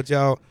us know what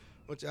y'all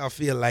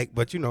feel like.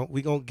 But,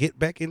 we going to get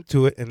back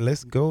into it. And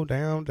let's go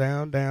down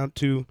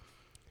to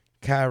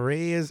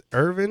Kyrez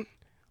Irvin.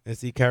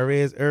 Let's see.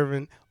 Kyrez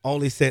Irvin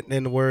only sent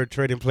in the word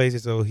trading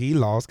places, so he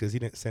lost because he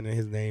didn't send in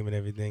his name and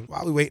everything.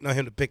 While we waiting on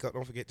him to pick up,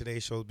 don't forget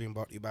today's show is being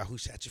brought to you by Who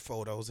Shot Your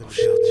Photos in the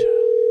building.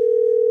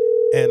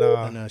 And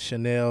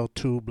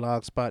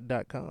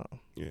Chanel2blogspot.com.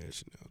 Yeah,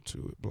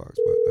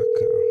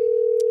 Chanel2blogspot.com.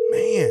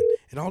 Man,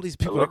 and all these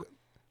people.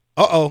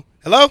 Uh-oh.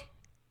 Hello?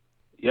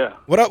 Yeah.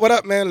 What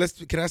up, man?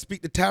 Can I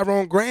speak to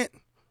Tyrone Grant?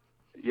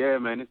 Yeah,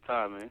 man, it's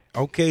time, man.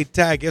 Okay,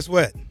 Ty, guess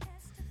what?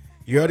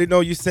 You already know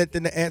you sent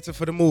in the answer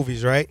for the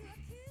movies, right?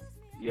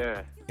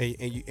 Yeah.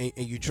 And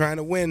you trying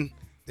to win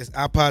this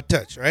iPod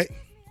Touch, right?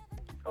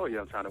 Oh, yeah,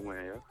 I'm trying to win,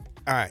 yeah.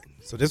 All right.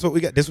 So this is what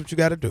we got. This is what you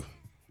got to do.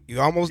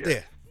 You're almost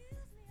there.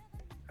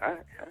 All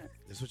right.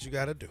 This is what you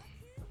got to do.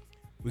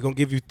 We're going to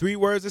give you 3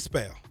 words to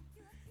spell.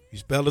 You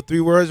spell the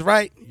 3 words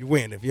right, you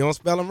win. If you don't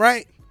spell them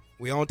right,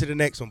 we on to the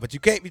next one. But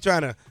you can't be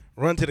trying to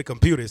run to the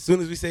computer. As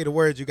soon as we say the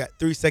words, you got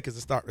 3 seconds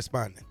to start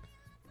responding.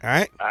 All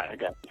right? All right, I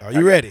got you. Are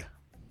you ready?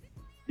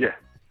 Yeah.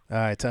 All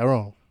right,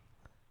 Tyrone.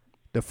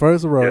 The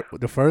first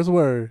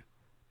word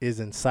is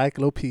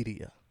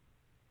encyclopedia.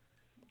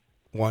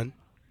 1,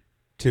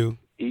 2.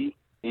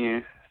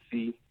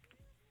 ENC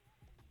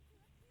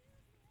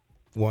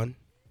 1.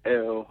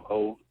 LOPEDIA.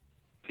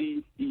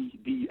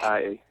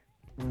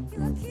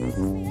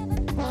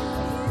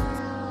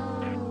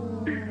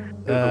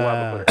 There's a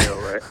while before the L,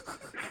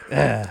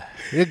 right?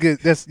 You're good.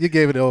 You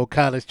gave it the old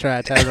college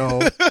try,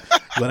 Tyrone.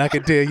 But I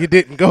can tell you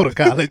didn't go to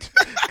college.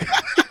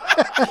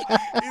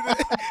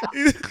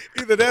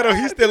 Either that or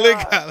he's still in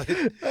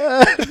college.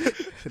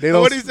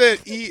 What he said?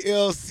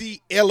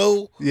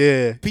 ELCLO.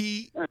 Yeah.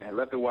 P. Man,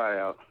 left the Y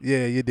out.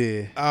 Yeah, you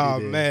did. Oh,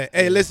 you did. man.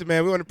 Hey, listen,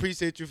 man. We want to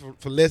appreciate you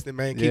for listening,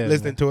 man. Keep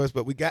listening to us.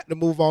 But we got to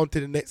move on to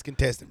the next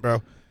contestant,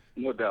 bro.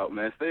 No doubt,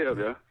 man. Stay up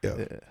there.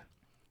 Yeah.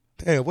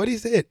 Damn, what he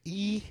said?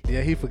 E.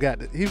 Yeah, he forgot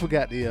the. He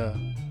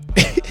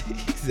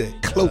said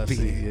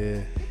Clopia.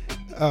 Yeah.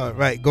 All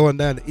right, going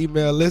down the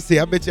email. Let's see.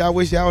 I bet you I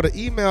wish y'all would have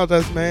emailed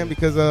us, man,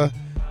 because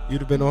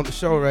you'd have been on the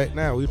show right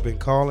now. We've been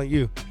calling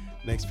you.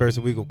 Next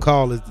person we gonna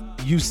call is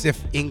Yusuf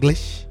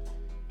English.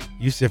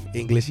 Yusuf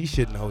English. He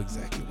should know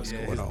exactly what's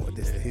going on with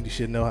this thing. He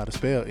should know how to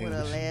spell English.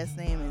 Well, the last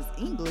name is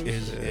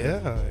English.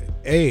 Yeah.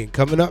 Hey,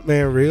 coming up,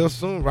 man, real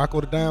soon.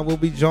 Rocco the Don will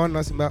be joining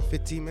us in about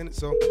 15 minutes.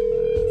 So,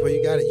 before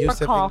you got it, Your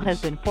Yusuf call English.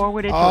 has been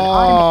forwarded to an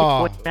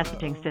automated voice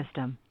messaging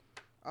system.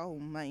 Oh,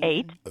 man.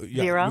 8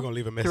 Yeah, 0 we're gonna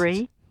leave a message.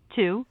 3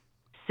 2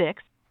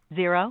 6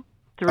 0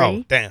 3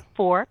 Oh, damn.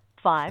 4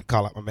 5.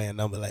 Call out my man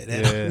number like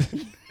that.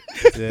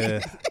 Yeah.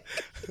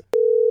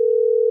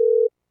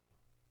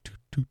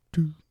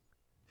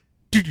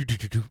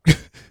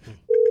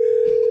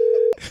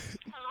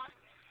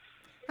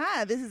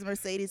 Hi, this is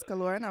Mercedes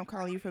Calora, and I'm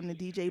calling you from the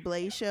DJ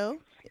Blaze Show.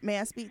 May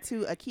I speak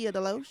to Akia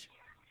Deloche?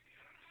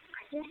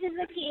 This is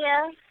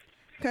Akia.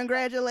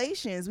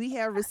 Congratulations. We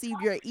have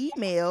received your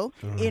email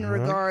in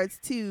regards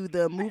to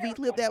the movie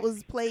clip that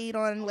was played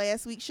on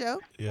last week's show.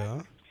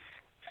 Yeah.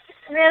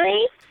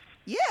 Really?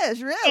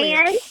 Yes, really.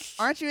 And?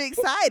 Aren't you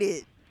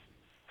excited?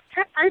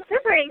 I'm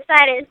super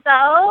excited.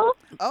 So?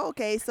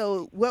 Okay,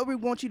 so what we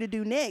want you to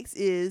do next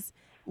is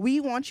we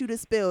want you to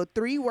spell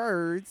 3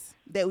 words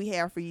that we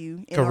have for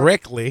you.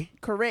 Correctly.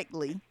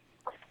 Correctly.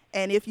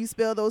 And if you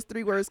spell those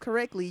 3 words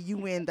correctly, you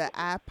win the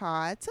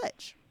iPod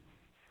Touch.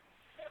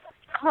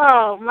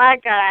 Oh, my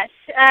gosh.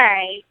 All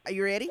right. Are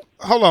you ready?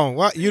 Hold on.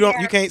 What? You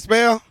can't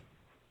spell?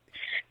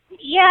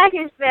 Yeah, I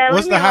can spell.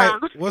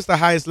 What's the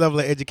highest level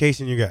of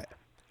education you got?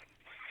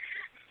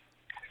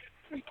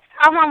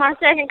 I'm on my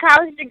 2nd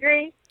college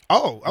degree.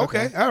 Oh,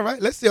 okay. All right.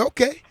 Let's see.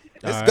 Okay.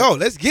 Let's go.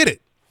 Let's get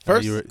it.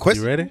 First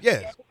question. You ready?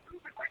 Yes.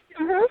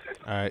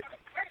 Mm-hmm. All right.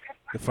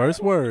 The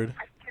first word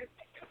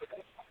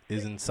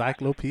is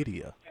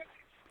encyclopedia.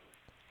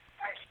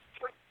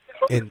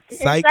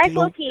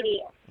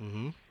 Encyclopedia.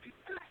 Mm-hmm.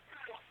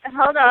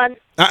 Hold on.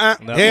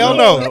 Hell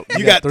no. Nope.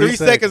 You got 3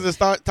 seconds to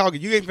start talking.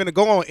 You ain't finna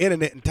go on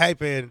internet and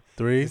type in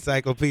 3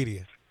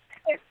 encyclopedia.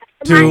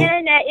 My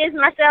internet is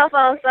my cell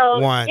phone, so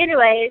 1.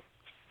 anyways,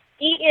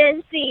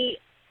 ENCYLOPEDIA.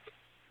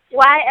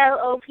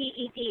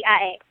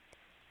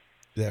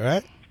 Is that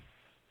right?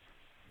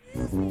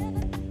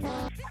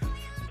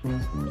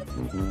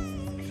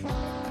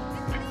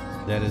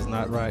 That is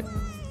not right.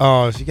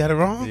 Oh, she got it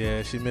wrong?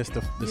 Yeah, she missed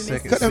the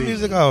second Cut C. the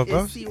music off,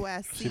 bro. It's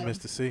CYC. She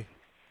missed the C.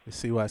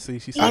 It's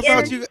CYC. She I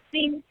said thought C. you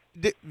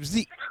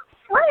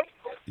What?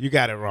 You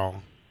got it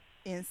wrong.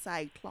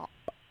 Encyclop.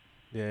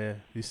 Yeah,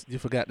 you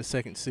forgot the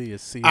second C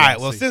is CYC. All right,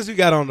 well, since we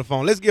got on the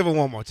phone, let's give her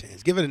one more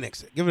chance. Give her the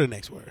next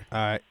word. All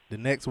right, the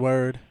next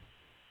word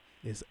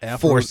is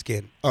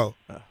foreskin. Oh,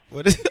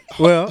 what is it?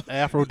 Well,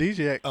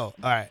 aphrodisiac. Oh, all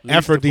right, leads to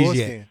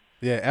aphrodisiac. foreskin.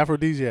 Yeah,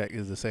 aphrodisiac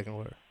is the second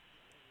word.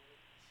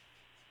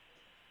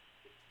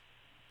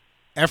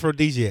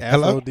 Aphrodisiac.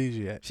 Hello?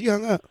 Aphrodisiac. She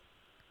hung up.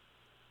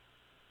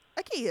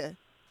 Akia.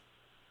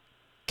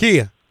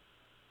 Kia.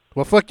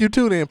 Well, fuck you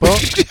too then, Paul.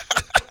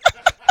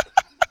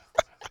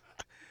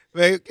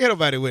 Man, get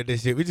nobody with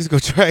this shit. We just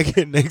gonna try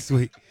again next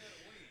week.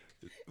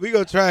 We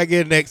gonna try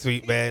again next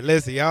week, man.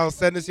 Listen, y'all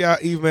send us y'all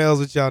emails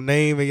with y'all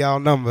name and y'all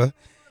number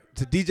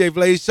to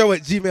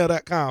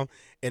djblazeshow@gmail.com,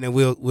 and then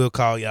we'll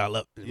call y'all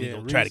up. And we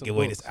gonna try to give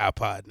away this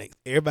iPod next.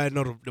 Everybody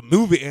know the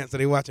movie answer.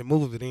 They watching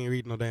movies, but they ain't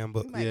reading no damn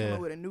book. We might come up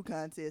with a new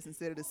contest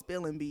instead of the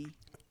spelling bee.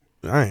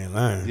 I ain't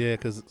lying. Yeah,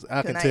 because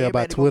I can Tonight tell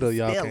by everybody gonna Twitter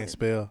y'all spell can't it.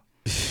 spell.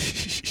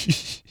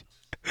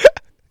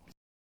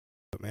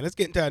 Man, let's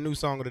get into our new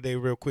song of the day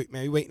real quick,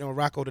 man. We waiting on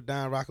Rocco the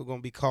Don. Rocco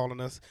gonna be calling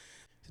us.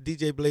 The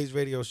DJ Blaze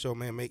Radio Show,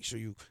 man. Make sure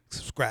you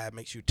subscribe.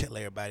 Make sure you tell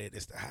everybody that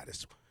it's the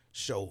hottest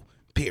show,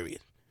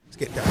 period. Let's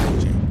get down,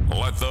 DJ.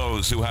 Let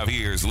those who have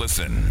ears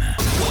listen.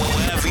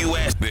 Have you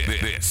asked?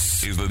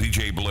 This is the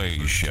DJ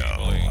Blaze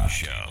Show.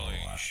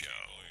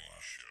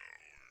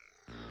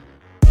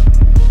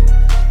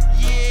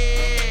 Yeah.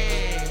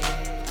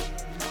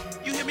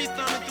 You hear me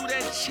thumbing through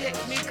that check,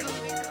 nigga?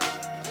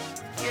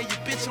 Yeah,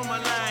 your bitch on my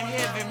line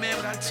heavy, man,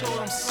 but I told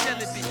him sell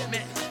it, bitch,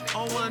 man. I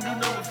don't wanna do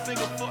no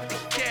finger fuck the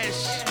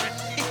cash, man.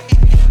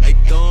 Hey,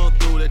 thumb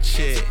through the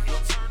check.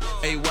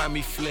 Hey, why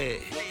me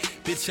flat?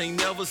 Bitch ain't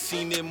never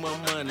seen that my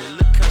money.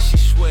 Look how she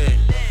sweat.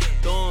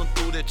 Thumb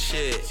through the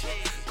check.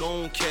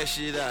 Gon' cash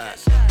it out.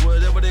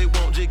 Whatever they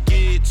want, just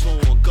give it to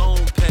them.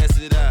 Gon' pass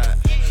it out.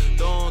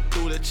 Thumb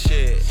through the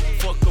check.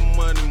 Fuck a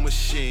money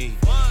machine.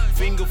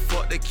 Finger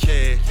fuck the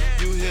cash.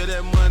 You hear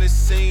that money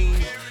sing?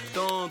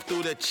 Thumb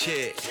through the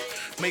check.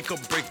 Make her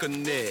break a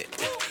neck.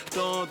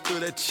 Thumb through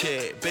the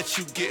check. Bet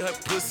you get her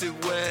pussy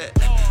wet.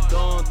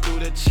 Thumb through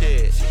the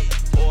check.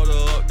 Order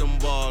up them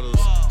bottles.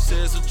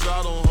 Says a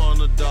drought on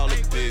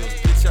 $100 bills.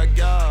 Bitch, I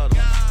got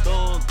 'em.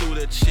 Thumb through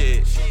the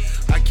check.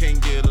 I can't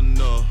get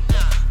enough.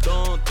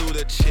 Thumb through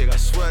the check. I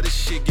swear this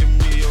shit give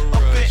me a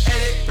rush. Up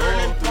in 80,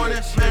 early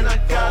morning, man, I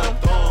got 'em.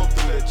 Thumb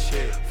through the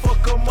check.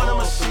 Fuck a money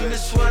machine,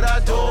 that's what I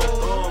do.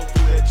 Thumb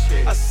through the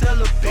check. I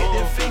sell a bit,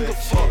 then finger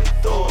fuck.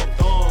 Thumb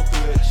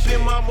through the check.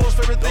 Been my most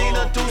favorite thing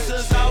to do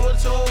since I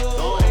was told. I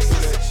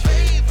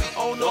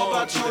don't know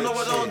about you, know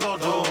what I'm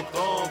gonna do.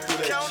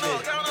 Count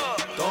up.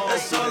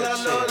 That's all I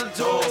love to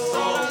do.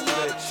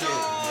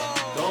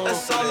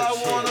 That's all I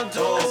wanna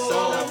do.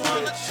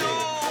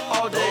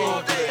 All day,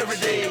 every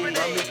day.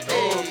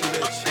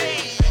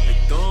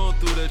 Thumb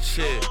through the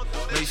check,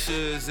 make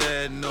sure it's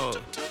adding up.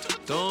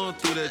 Thumb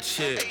through the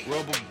check,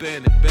 rubber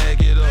band it,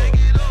 bag it up.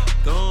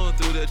 Thumb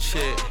through the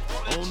check,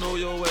 I don't know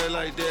your way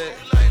like that.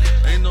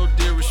 Ain't no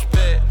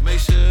disrespect, make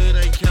sure it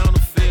ain't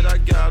counterfeit. I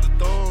got a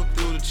thumb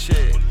through the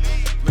check,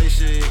 make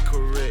sure it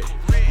correct.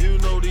 You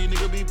know these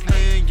niggas be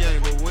playing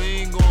game, but we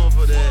ain't going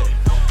for that.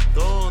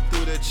 Thumb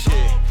through the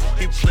check,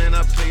 he playin'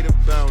 I pay the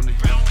bounty.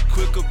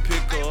 Quicker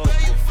pick her up,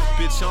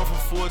 bitch I'm from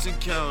Fortune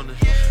County.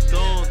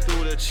 Thumb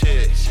through the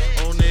check,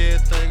 on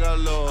everything I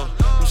love.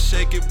 I'm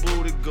shaking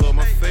booty good,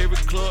 my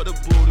favorite club, the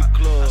booty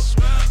club.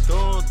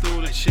 Thumb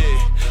through the check,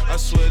 I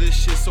swear this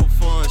shit so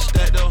fun.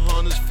 Stack the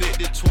hundreds,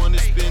 50, 20,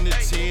 spin the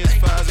 10s,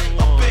 5s and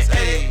 1s.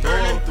 Hey,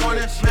 early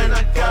morning, man,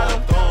 I got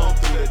 'em. Thumb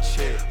through the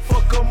check.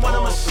 Fuck a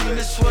money machine,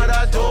 that's what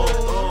I do.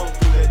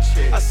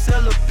 I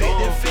sell a bit,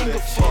 then finger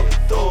fuck.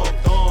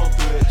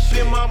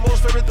 Been my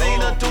most favorite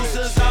thing to do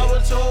since I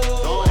was told.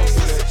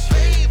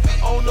 I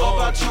don't know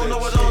about you, know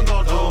what I'm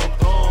gonna do.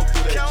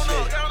 Count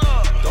up.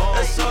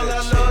 That's all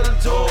I love to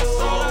do.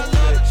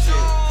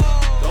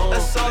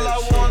 That's all I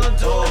wanna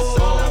do.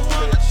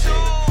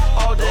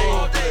 All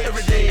day,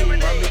 every day.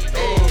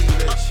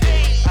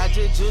 I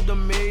just took $1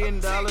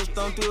 million,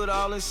 thumb through it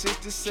all in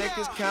 60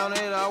 seconds. Count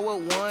it all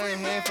with one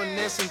hand,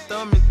 finessing,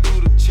 thumbing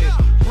through the check.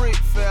 Brick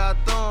fair, I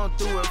thumb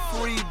through it.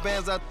 Free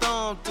bands, I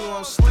thumb through.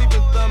 I'm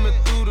sleeping, thumbing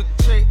through the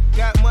check.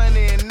 Got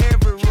money in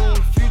every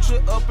room.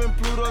 Future up in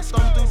Pluto,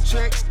 thumb through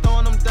checks,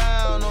 throwing them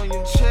down on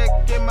you.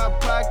 Check in my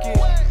pocket,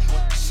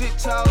 shit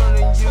taller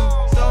than you.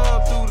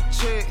 Thumb through the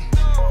check,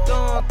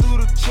 thumb through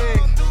the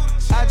check.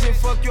 I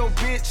just fuck your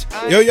bitch.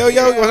 Yo,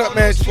 what up,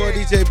 man? It's your boy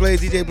DJ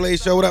Blaze, DJ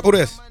Blaze Show. What up? Who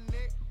this?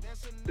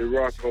 The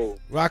Rocco.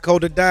 Rocco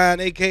the Don,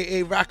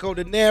 a.k.a. Rocco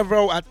the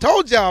Nero. I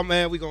told y'all,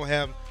 man, we going to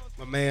have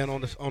my man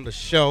on the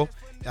show.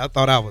 Y'all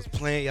thought I was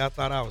playing. Y'all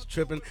thought I was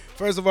tripping.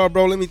 First of all,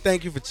 bro, let me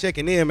thank you for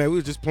checking in, man. We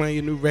were just playing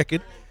your new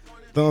record.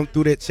 Thumb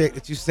through that check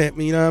that you sent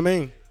me, you know what I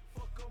mean?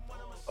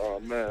 Oh,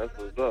 man, that's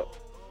what's up.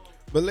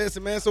 But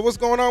listen, man, so what's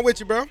going on with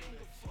you, bro?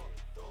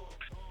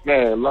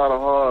 Man, a lot of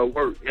hard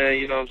work, man.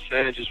 You know what I'm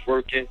saying? Just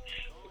working.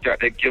 Got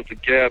that gift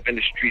of gab in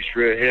the streets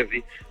real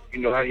heavy. You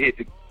know, I hit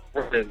the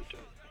running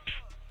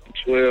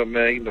 12,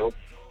 man. You know,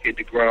 hit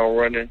the ground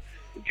running.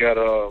 We got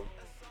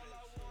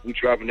we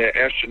dropping that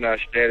astronaut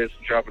status.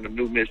 Dropping a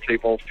new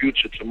mixtape on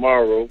Future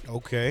tomorrow.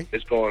 Okay.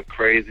 It's going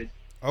crazy.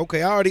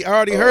 Okay, I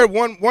already heard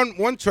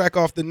one track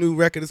off the new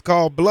record. It's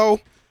called Blow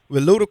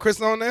with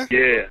Ludacris on there.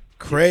 Yeah.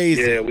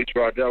 Crazy. Yeah, we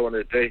dropped that one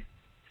today.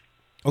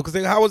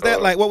 Okay, how was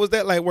that like? What was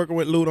that like working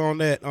with Luda on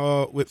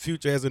that? With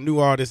Future as a new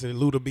artist and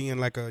Luda being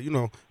like a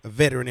a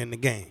veteran in the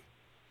game.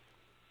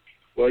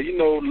 Well, you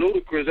know,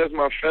 Ludacris, that's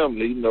my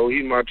family. You know,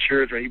 he my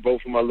children. He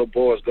both of my little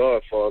boy's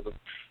godfather.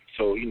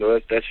 So you know,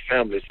 that's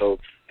family. So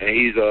and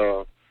he's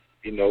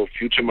you know,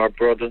 Future my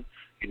brother,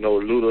 you know,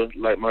 Luda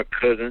like my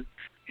cousin,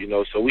 you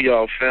know, so we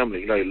all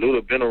family. Like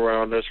Luda been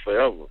around us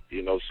forever,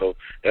 you know, so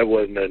that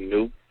wasn't nothing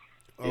new,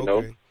 you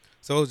know.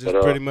 So it was just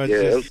pretty much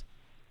just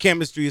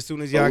chemistry as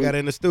soon as y'all got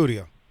in the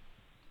studio.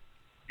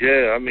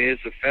 Yeah, I mean,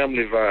 it's a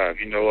family vibe,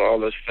 you know,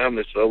 all us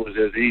family, so it was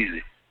just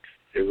easy.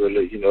 It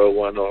really, you know, it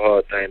wasn't a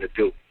hard thing to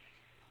do.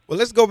 Well,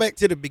 let's go back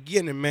to the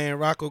beginning, man,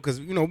 Rocco, because,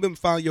 you know, we've been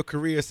following your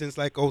career since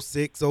like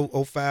 06,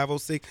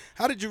 05, 06.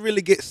 How did you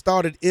really get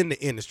started in the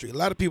industry? A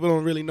lot of people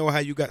don't really know how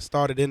you got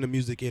started in the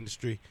music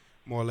industry,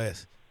 more or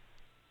less.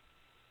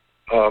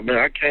 Man,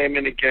 I came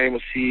in the game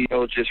of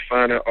CEO just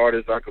finding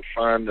artists I could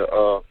find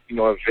to, you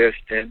know, invest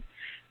in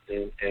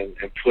and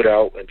put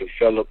out and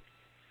develop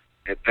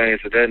and things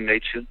of that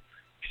nature.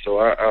 So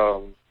I,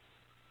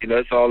 you know,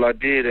 that's all I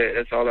did.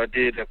 That's all I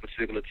did that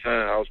particular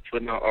time. I was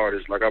putting out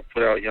artists. Like I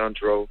put out Young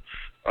Dro.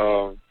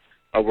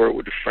 I worked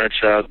with the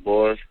Franchise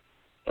Boys.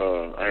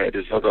 I had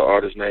this other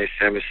artist named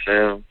Sammy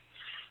Sam.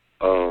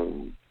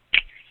 You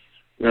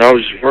know, I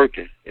was just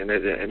working, and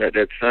at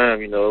that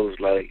time, you know, it was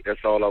like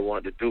that's all I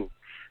wanted to do.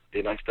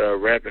 Then I started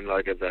rapping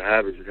like as a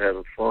hobby, just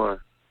having fun,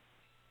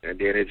 and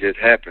then it just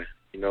happened,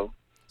 you know.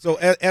 So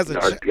as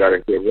a I got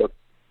a hit record.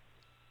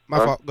 My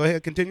fault. Go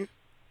ahead, continue.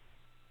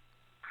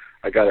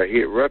 I got a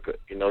hit record,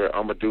 you know, that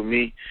I'ma Do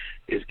Me.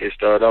 It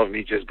started off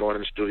me just going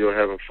in the studio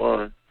having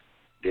fun.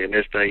 Then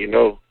next thing you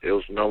know, it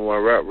was the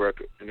 #1 rap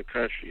record in the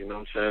country, you know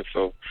what I'm saying?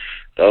 So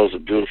that was a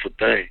beautiful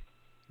thing.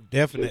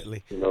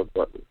 Definitely. You know,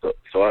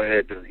 so I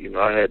had to, you know,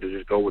 I had to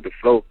just go with the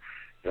flow.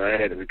 And I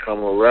had to become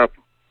a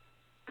rapper.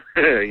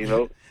 You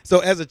know? So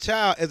as a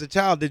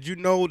child, did you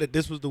know that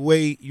this was the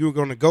way you were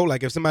gonna go?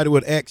 Like if somebody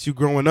would ask you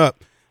growing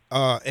up,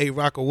 hey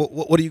Rocco,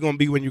 what are you gonna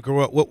be when you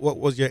grow up? What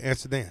was your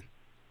answer then?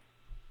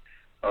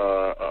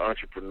 An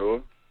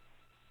entrepreneur.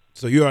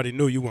 So you already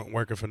knew you weren't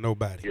working for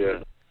nobody.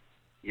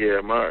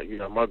 Yeah,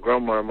 my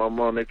grandma and my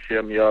mom, they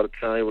tell me all the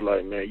time, they were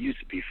like, man, you used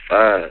to be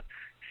 5,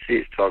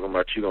 6 talking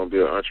about you gonna be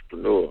an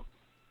entrepreneur.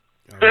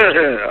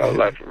 I was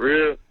like, for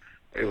real?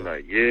 They were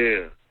like,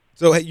 yeah.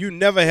 So hey, you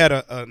never had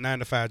a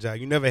 9-to-5 job?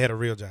 You never had a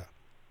real job?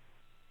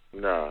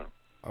 Nah.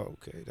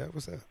 Okay, that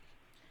was that.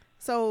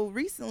 So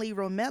recently,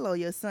 Romello,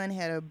 your son,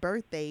 had a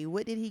birthday.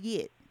 What did he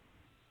get?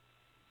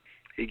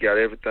 He got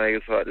everything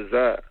his heart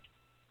desired.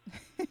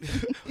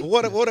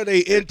 What are they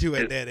into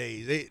at that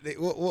age?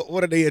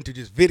 What are they into?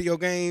 Just video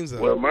games?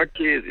 Or? Well, my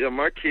kids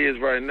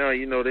right now,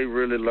 you know, they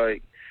really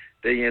like,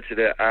 they into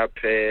that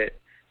iPad,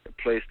 the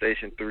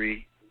PlayStation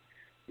 3.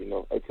 You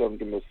know, I tell them,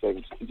 give me a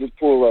second. Just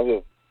pull right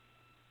here.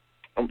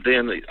 I'm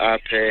doing the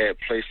iPad,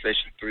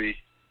 PlayStation 3.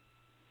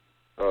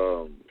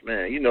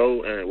 Man, you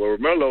know, and well,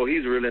 Romello,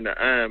 he's really in the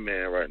Iron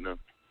Man right now.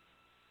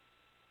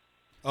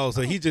 Oh,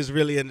 so he just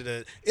really into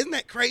the. Isn't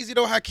that crazy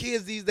though? How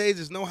kids these days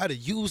just know how to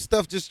use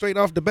stuff just straight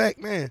off the back,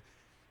 man.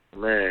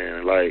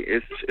 Man, like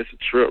it's a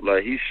trip.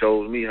 Like he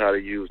shows me how to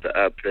use the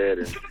iPad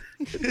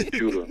and the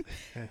computer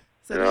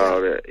and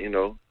all that. You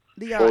know,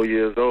 4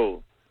 years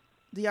old.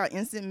 Do y'all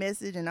instant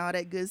message and all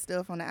that good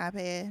stuff on the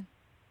iPad?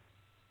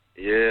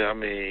 Yeah, I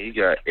mean, he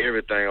got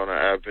everything on the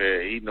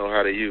iPad. He know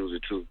how to use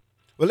it too.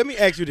 Well, let me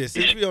ask you this: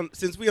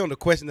 since we on the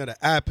question of the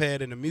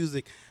iPad and the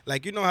music,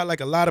 like you know how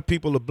like a lot of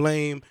people will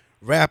blame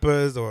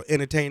rappers or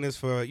entertainers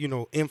for, you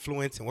know,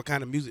 influence and what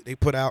kind of music they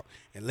put out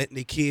and letting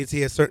their kids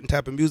hear a certain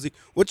type of music.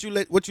 What you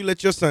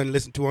let your son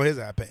listen to on his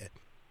iPad?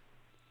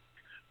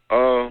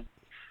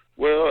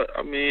 Well,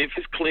 I mean, if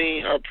it's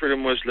clean, I pretty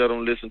much let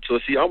him listen to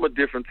it. See, I'm a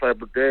different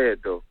type of dad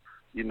though,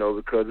 you know,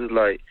 because it's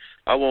like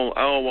I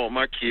don't want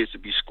my kids to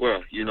be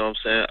square. You know what I'm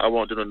saying? I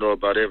want them to know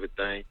about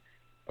everything.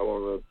 I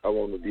want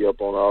them to be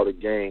up on all the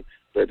game,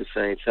 but at the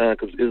same time,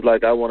 because it's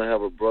like I want to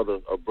have a brother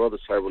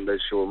type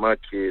relationship with my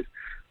kids.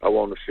 I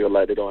want them to feel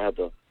like they don't have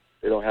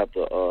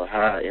to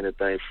hide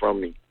anything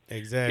from me.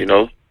 Exactly. You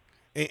know.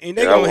 And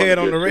they gonna head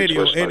on the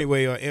radio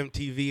anyway, or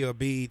MTV or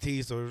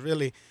BET. So it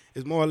really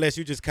is more or less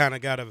you just kind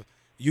of gotta,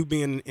 you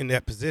being in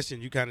that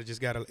position, you kind of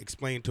just gotta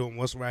explain to them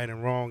what's right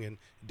and wrong and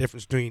the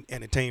difference between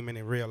entertainment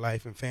and real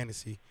life and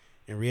fantasy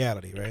and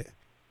reality, right?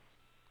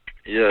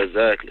 Yeah,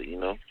 exactly. You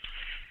know.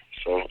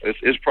 So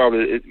it's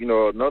probably you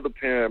know, another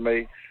parent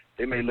may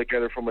look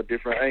at it from a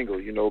different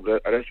angle. You know,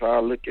 but that's how I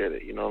look at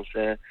it. You know what I'm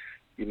saying?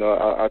 You know,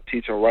 I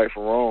teach them right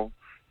from wrong,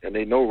 and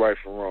they know right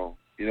from wrong.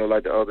 You know,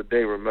 like the other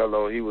day,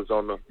 Romello, he was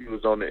on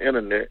the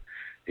internet.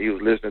 He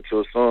was listening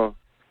to a song.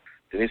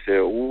 Then he said,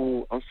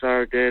 "Ooh, I'm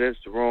sorry, Dad, that's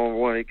the wrong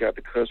one. He got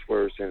the cuss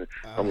words in it."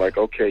 I'm like,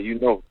 "Okay, you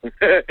know."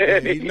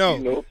 You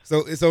know.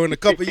 So in a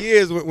couple of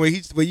years, when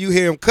you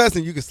hear him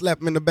cussing, you can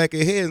slap him in the back of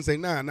the head and say,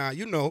 "Nah,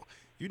 you know,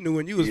 you knew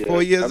when you was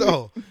 4 years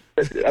old."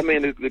 I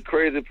mean, the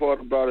crazy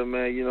part about it,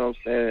 man, you know what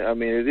I'm saying? I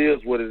mean, it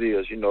is what it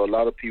is. You know, a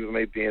lot of people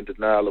may be in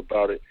denial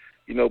about it.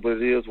 You know, but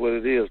it is what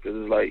it is, because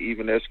it's like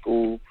even at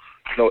school,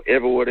 you know,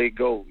 everywhere they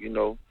go, you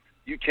know,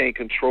 you can't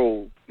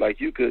control. Like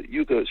you could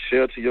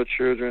shelter your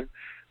children,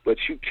 but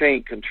you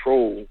can't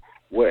control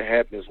what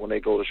happens when they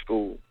go to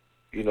school.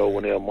 You know,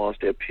 when they're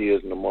amongst their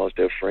peers and amongst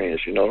their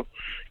friends. You know,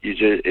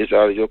 it's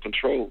out of your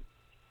control.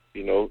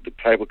 You know, the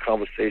type of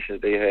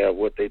conversations they have,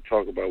 what they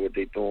talk about, what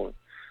they're doing.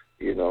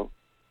 you know.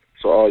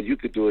 So all you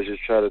could do is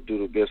just try to do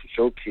the best with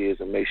your kids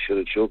and make sure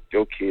that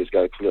your kids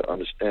got a clear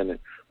understanding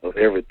of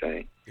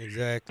everything.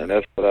 Exactly. And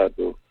that's what I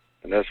do.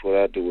 And that's what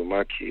I do with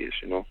my kids,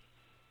 you know.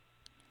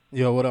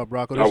 Yo, what up,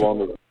 Rocco?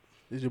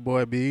 This is your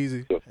boy Be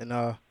Easy. Yeah.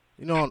 And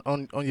you know,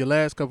 on your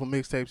last couple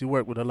mixtapes, you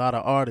worked with a lot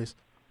of artists.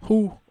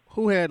 Who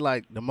had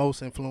like the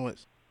most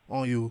influence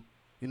on you,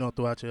 you know,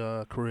 throughout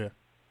your career?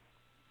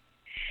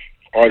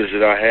 Artists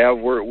that I have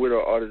worked with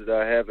or artists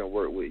that I haven't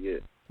worked with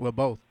yet? Well,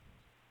 both.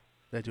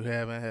 That you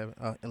have and haven't.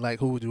 And like,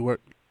 who would you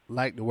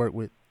like to work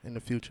with in the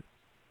future?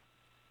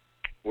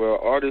 Well,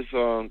 artists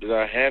that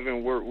I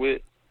haven't worked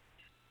with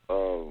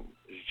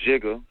is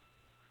Jigga.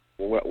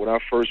 When I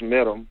first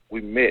met him,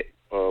 we met.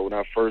 When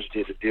I first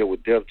did the deal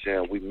with Def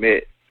Jam, we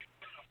met.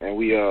 And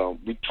we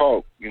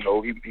talked, you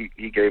know,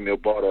 he gave me a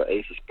bottle of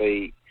Ace of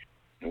Spades,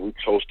 and we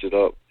toasted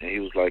up, and he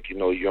was like, you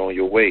know, you're on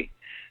your way,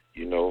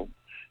 you know,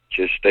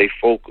 just stay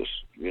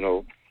focused, you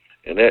know.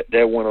 And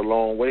that went a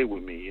long way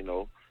with me, you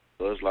know.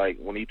 So it's like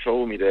when he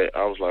told me that,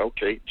 I was like,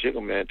 okay,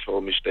 Jigga Man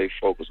told me stay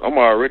focused. I'm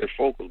already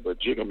focused, but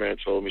Jigga Man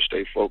told me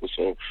stay focused,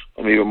 so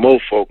I'm even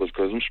more focused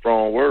because them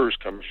strong words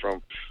coming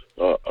from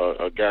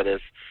a guy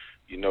that's,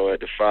 you know, at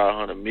the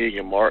 500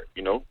 million mark,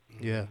 you know.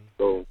 Yeah.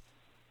 So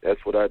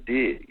that's what I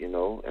did, you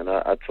know. And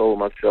I told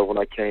myself when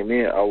I came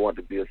in, I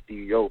wanted to be a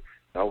CEO.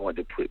 I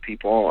wanted to put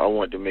people on. I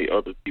wanted to make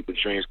other people's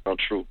dreams come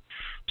true.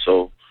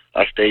 So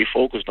I stayed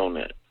focused on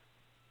that.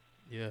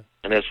 Yeah.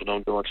 And that's what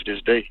I'm doing to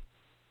this day.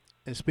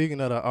 And speaking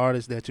of the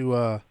artists that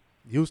you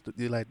used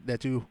to like,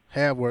 that you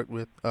have worked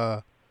with,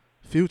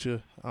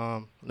 Future,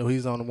 you know,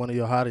 he's on one of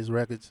your hottest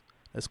records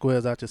that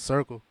Squares Out Your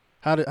Circle.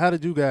 How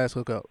did you guys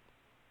hook up?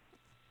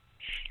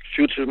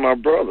 Future's my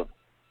brother.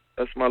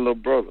 That's my little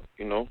brother,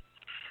 you know.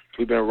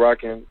 We've been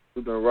rocking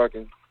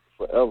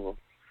forever,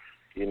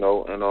 you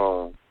know.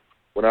 And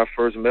when I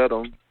first met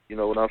him, there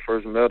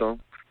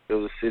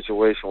was a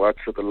situation where I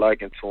took a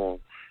liking to him,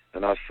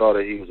 and I saw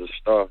that he was a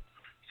star.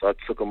 So I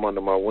took him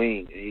under my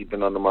wing, and he'd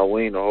been under my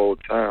wing the whole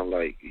time,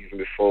 like even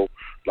before,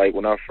 like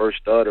when I first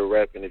started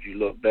rapping. If you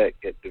look back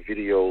at the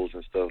videos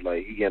and stuff,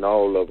 like he in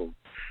all of them.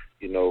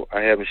 You know,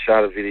 I haven't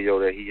shot a video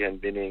that he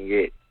hadn't been in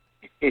yet.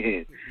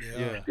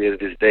 Yeah. Still to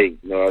this day.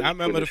 You know, I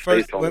remember the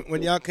first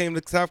when y'all came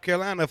to South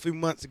Carolina a few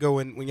months ago,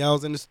 when y'all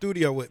was in the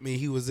studio with me,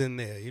 he was in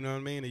there. You know what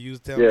I mean? And you was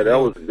telling me. That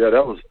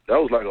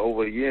was like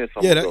over a year and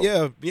something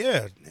ago.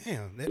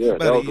 Damn.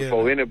 That was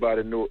before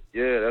anybody knew it.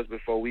 Yeah, that's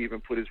before we even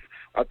put his.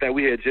 I think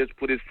we had just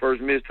put his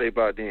first mixtape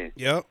out then.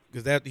 Yep,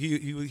 because that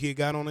he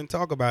got on and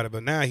talk about it,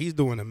 but now he's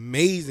doing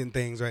amazing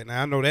things right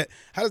now. I know that.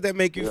 How does that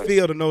make you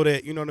feel to know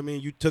that, you know what I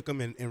mean, you took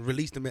him and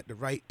released him at the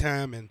right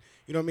time, and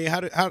you know what I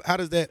mean?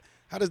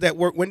 How does that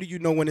work? When do you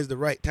know when is the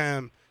right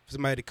time for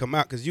somebody to come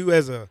out? Because you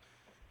as a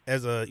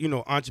you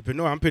know,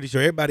 entrepreneur, I'm pretty sure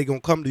everybody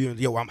gonna come to you and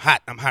yo, I'm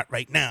hot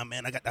right now,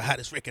 man. I got the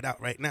hottest record out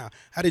right now.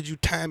 How did you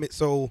time it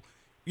so,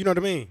 you know what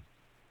I mean?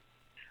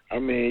 I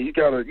mean, you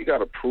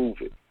gotta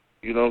prove it.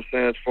 You know what I'm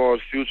saying? As far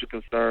as Future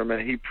concerned,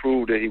 man, he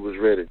proved that he was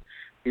ready.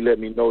 He let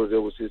me know that it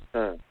was his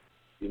time.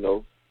 You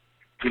know,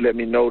 he let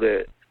me know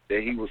that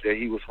he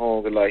was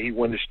hungry. Like he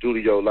went in the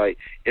studio. Like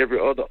every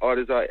other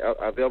artist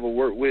I've ever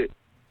worked with,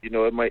 you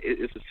know,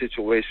 it's a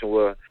situation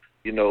where,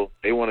 you know,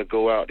 they want to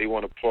go out, they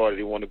want to party,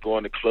 they want to go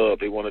in the club,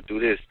 they want to do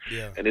this,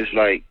 and it's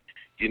like,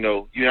 you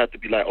know, you have to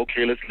be like,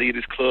 okay, let's leave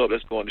this club,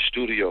 let's go in the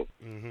studio.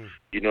 Mm-hmm.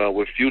 You know,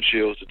 with Future,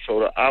 it was the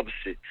total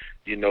opposite.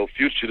 You know,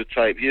 Future the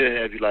type, he'll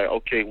have you like,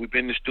 okay, we've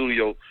been in the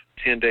studio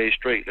 10 days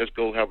straight, let's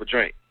go have a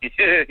drink.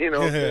 You know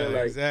what I'm saying?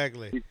 Like,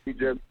 exactly. He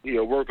a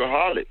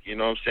workaholic, you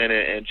know what I'm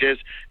saying?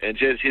 And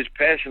just his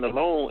passion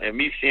alone and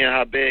me seeing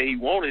how bad he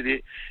wanted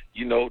it,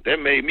 you know, that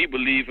made me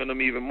believe in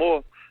him even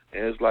more.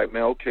 And it's like,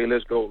 man, okay,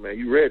 let's go, man.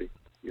 You ready?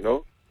 You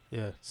know?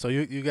 Yeah. So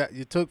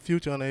you took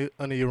Future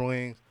under your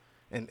wings,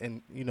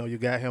 and you know, you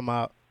got him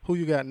out. Who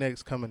you got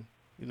next coming?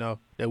 You know,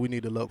 that we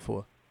need to look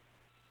for.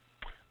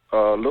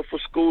 Look for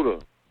Scooter.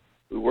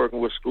 We're working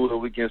with Scooter.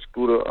 We getting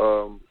Scooter.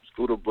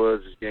 Scooter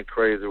buzz is getting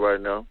crazy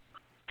right now.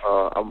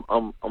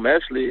 I'm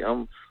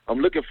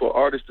looking for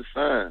artists to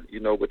sign. You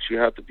know, but you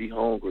have to be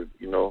hungry.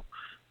 You know,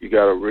 you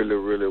gotta really,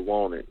 really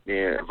want it.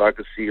 And if I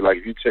could see, like,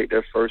 if you take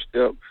that first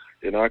step,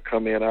 then I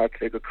come in, I'll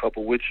take a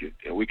couple with you,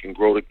 and we can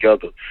grow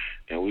together,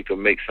 and we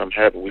can make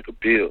something happen. We can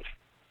build.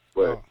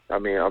 But, I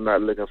mean, I'm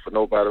not looking for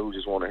nobody who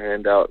just want to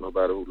hand out,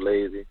 nobody who's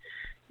lazy.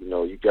 You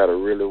know, you got to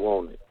really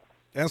want it.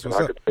 That's what's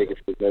up. I could take it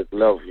to the next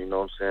level, you know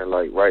what I'm saying?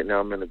 Like, right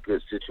now I'm in a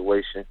good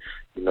situation.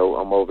 You know,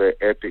 I'm over at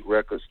Epic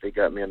Records. They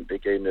gave me a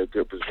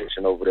good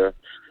position over there.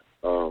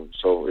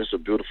 So it's a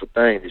beautiful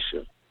thing this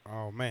year.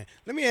 Oh, man.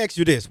 Let me ask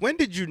you this. When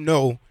did you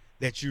know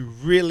that you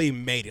really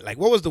made it? Like,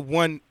 what was the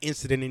one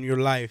incident in your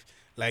life,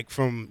 like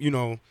from, you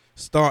know,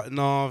 starting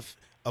off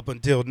up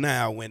until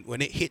now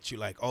when it hit you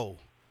like, oh,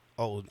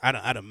 I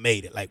done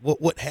made it. Like,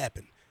 what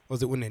happened?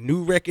 Was it when the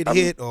new record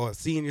hit or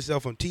seeing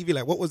yourself on TV?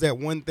 Like, what was that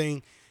one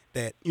thing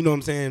that, you know what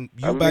I'm saying,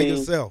 by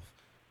yourself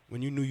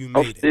when you knew you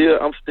made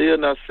it? I'm still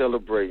not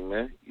celebrating,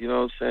 man. You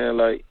know what I'm saying?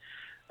 Like,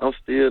 I'm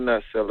still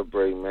not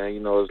celebrating, man.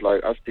 You know, it's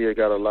like I still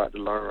got a lot to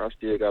learn. I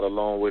still got a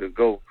long way to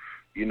go.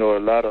 You know, a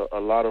lot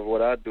of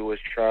what I do is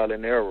trial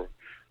and error.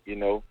 You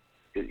know,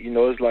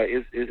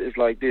 it's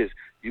like this.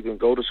 You can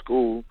go to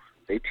school,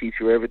 they teach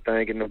you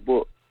everything in the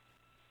book,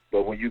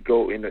 but when you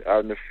go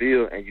out in the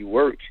field and you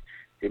work,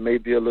 it may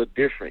be a little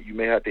different. You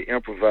may have to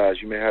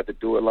improvise. You may have to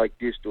do it like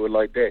this, do it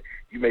like that.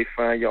 You may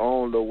find your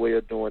own little way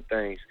of doing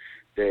things.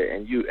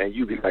 And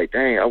you be like,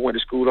 dang, I went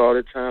to school all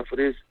the time for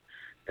this,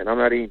 and I'm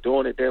not even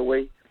doing it that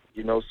way.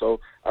 You know, so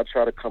we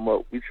try to come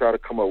up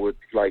with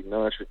like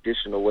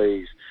non-traditional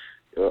ways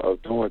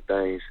of doing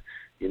things.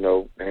 You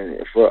know, and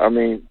it's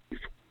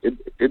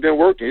been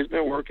working. It's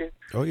been working.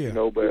 Oh yeah. You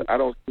know, but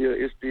I'm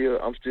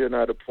still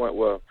not at the point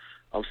where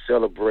I'm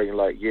celebrating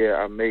like, yeah,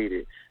 I made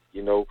it.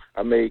 You know,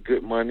 I made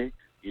good money.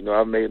 You know,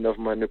 I made enough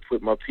money to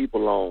put my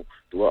people on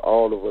to where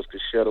all of us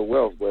could share the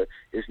wealth. But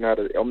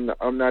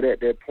I'm not at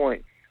that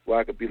point where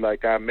I could be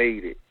like, I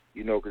made it.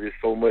 You know, because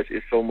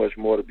it's so much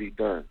more to be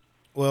done.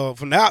 Well,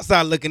 from the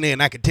outside looking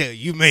in, I can tell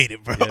you made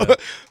it, bro. Yeah.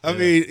 I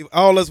mean,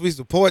 all us, we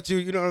support you,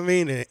 you know what I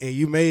mean? And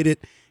you made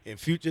it, and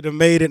Future done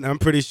made it, and I'm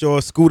pretty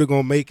sure Scooter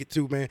going to make it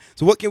too, man.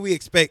 So what can we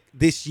expect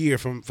this year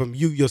from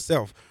you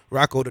yourself,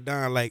 Rocco the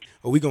Don? Like,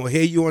 are we going to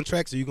hear you on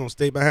tracks, or you going to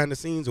stay behind the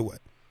scenes, or what?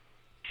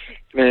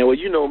 Man, well,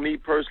 you know me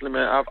personally,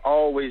 man, I've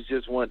always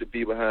just wanted to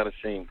be behind the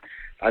scenes.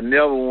 I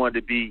never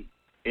wanted to be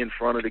in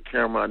front of the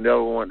camera. I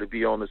never wanted to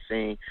be on the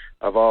scene.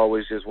 I've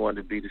always just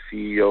wanted to be the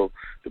CEO,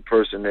 the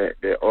person that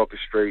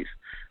orchestrates,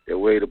 that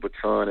weigh the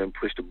baton and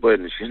push the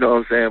buttons, you know what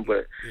I'm saying?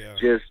 But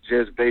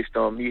just based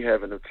on me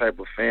having the type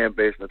of fan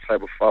base and the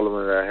type of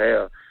following that I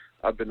have,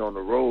 I've been on the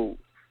road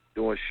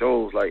doing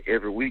shows like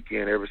every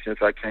weekend ever since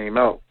I came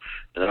out.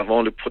 And I've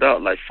only put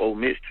out like 4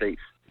 mixtapes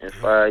in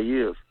 5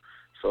 years.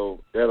 So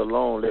that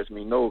alone lets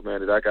me know, man,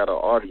 that I got an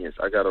audience.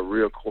 I got a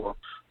real core.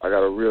 I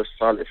got a real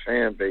solid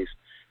fan base.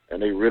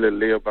 And they really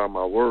live by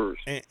my words.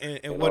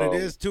 And what it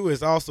is, too,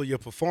 is also your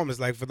performance.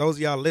 Like, for those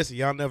of y'all listening,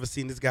 y'all never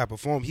seen this guy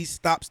perform. He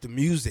stops the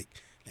music.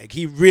 Like,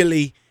 he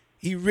really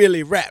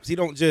raps. He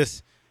don't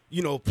just,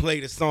 you know, play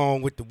the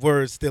song with the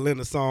words still in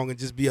the song and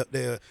just be up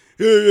there,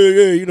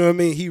 yeah, you know what I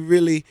mean? He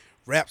really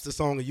raps the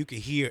song, and you can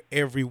hear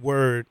every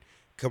word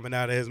coming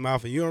out of his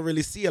mouth. And you don't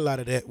really see a lot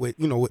of that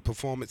with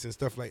performance and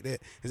stuff like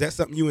that. Is that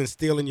something you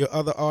instill in your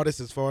other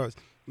artists as far as,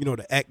 you know,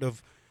 the act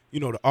of, you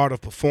know, the art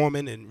of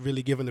performing and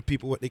really giving the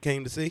people what they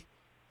came to see?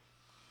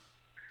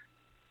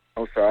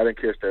 I'm sorry, I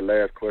didn't catch that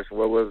last question.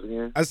 What was it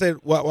again? I said,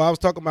 well, I was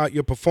talking about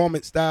your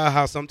performance style,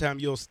 how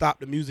sometimes you'll stop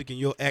the music and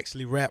you'll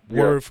actually rap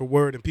word for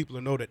word, and people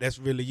will know that that's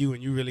really you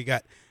and you really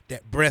got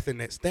that breath and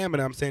that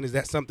stamina. I'm saying, is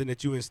that something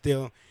that you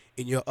instill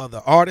in your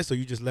other artists, or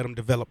you just let them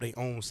develop their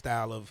own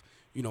style of,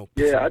 you know,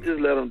 performing?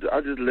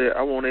 Yeah,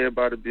 I want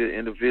everybody to be an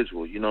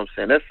individual, you know what I'm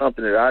saying? That's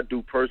something that I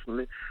do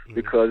personally,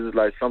 because it's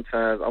like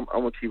sometimes, I'm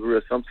going to keep it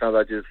real, sometimes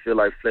I just feel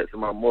like flexing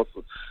my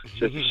muscles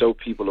just to show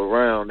people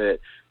around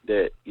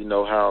that you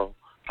know, how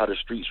the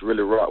streets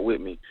really rock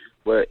with me.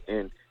 But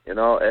in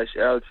all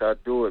actuality, I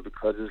do it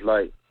because it's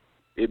like,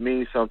 it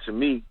means something to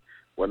me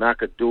when I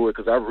could do it,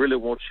 because I really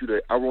want you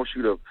to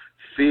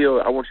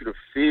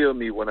feel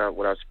me when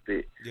I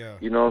spit. Yeah.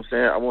 You know what I'm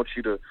saying? I want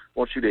you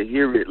to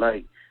hear it,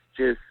 like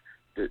just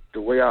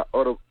the way I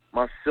utter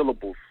my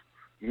syllables,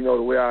 you know,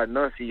 the way I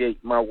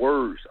enunciate my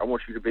words. I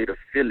want you to be able to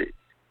feel it,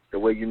 the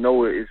way you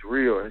know it is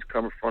real and it's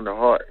coming from the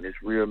heart and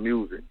it's real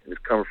music and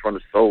it's coming from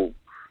the soul.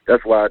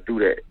 That's why I do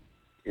that,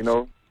 you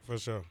know? For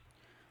sure.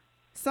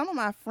 Some of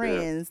my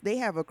friends, they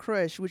have a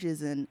crush, which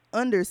is an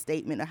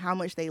understatement of how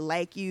much they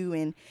like you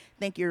and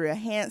think you're real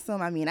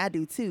handsome. I mean, I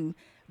do too.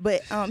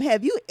 But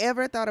have you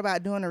ever thought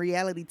about doing a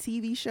reality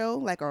TV show,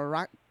 like a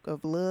Rock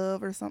of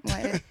Love or something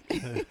like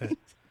that?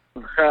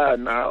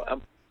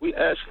 No, we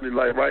actually,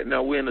 like, right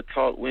now we're in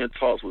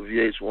talks with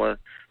VH1,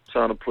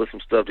 trying to put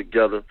some stuff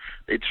together.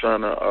 They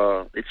trying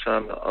to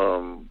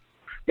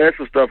that's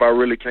some stuff I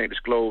really can't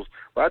disclose.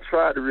 But I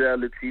tried the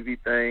reality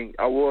TV thing.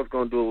 I was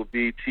gonna do it with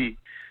BET,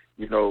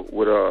 you know,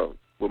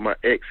 with my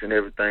ex and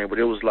everything. But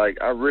it was like,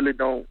 I really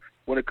don't.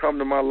 When it comes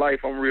to my life,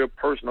 I'm a real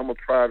person. I'm a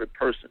private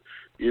person.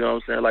 You know what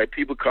I'm saying? Like,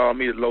 people call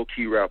me the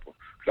low-key rapper.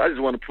 Cause I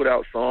just want to put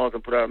out songs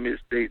and put out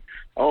mixtapes.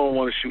 I don't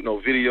want to shoot no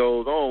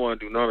videos. I don't want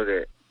to do none of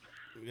that.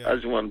 Yeah. I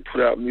just want to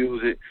put out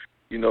music,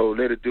 you know,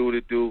 let it do what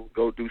it do,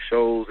 go do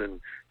shows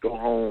and go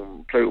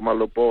home, play with my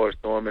little boys,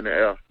 throw them in the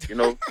air, you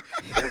know?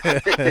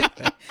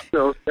 You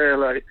know what I'm saying?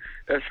 Like,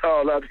 that's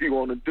all I be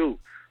want to do.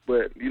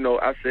 But, you know,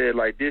 I said,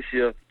 like, this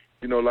year,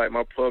 you know, like,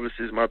 my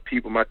publicists, my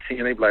people, my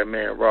team, they be like,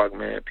 man, Rock,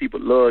 man, people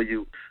love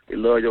you. They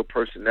love your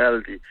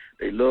personality.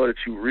 They love that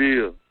you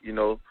real, you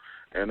know?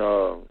 And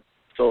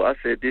so I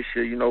said this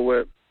year, you know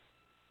what?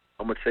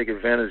 I'm going to take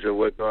advantage of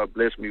what God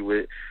blessed me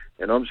with.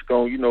 And I'm just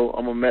going to, you know,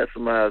 I'm going to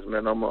maximize,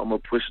 man. I'm going to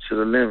push it to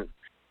the limit,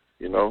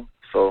 you know?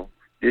 So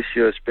this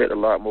year, expect a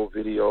lot more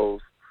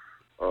videos,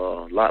 a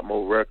lot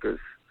more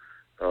records.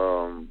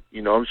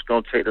 You know, I'm just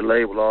going to take the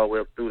label all the way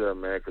up through there,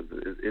 man, because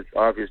it's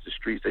obvious the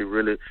streets, they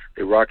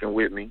rocking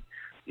with me.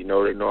 You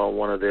know, they know I'm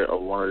one of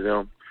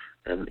them.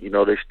 And, you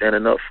know, they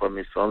standing up for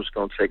me, so I'm just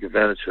going to take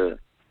advantage of it.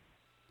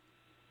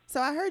 So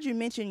I heard you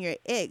mention your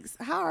ex.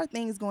 How are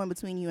things going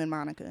between you and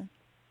Monica?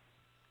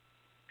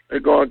 They're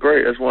going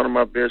great. That's one of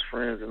my best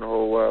friends in the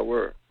whole wide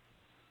world.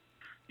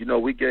 You know,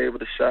 we gave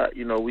it a shot.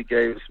 You know, we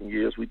gave it some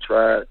years. We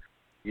tried,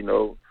 you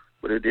know,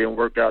 but it didn't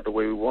work out the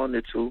way we wanted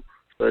it to.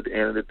 So at the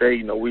end of the day,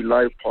 you know, we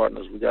life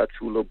partners. We got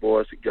 2 little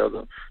boys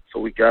together, so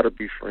we got to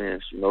be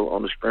friends, you know,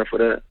 on the strength of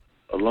that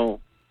alone.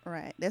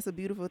 Right. That's a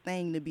beautiful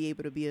thing to be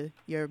able to be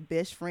your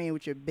best friend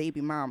with your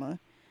baby mama.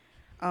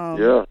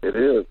 Yeah, it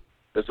is.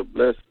 It's a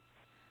blessing.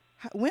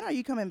 When are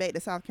you coming back to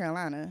South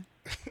Carolina?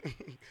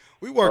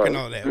 We working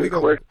on that. We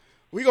gonna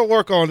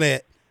work on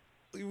that.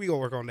 We gonna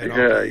work on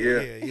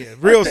that. Yeah.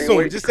 Real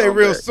soon. Just say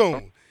real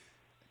soon.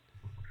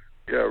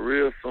 Yeah,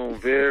 real soon.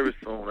 Very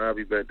soon. I'll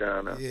be back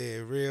down there.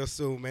 Yeah, real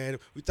soon, man.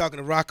 We talking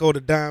to Rocco the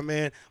Don,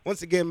 man.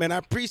 Once again, man, I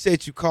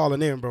appreciate you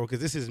calling in, bro,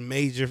 because this is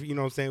major. You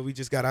know what I'm saying? We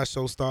just got our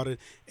show started,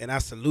 and I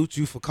salute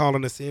you for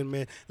calling us in,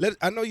 man.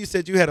 I know you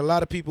said you had a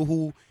lot of people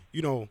who,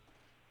 you know,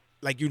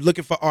 like you're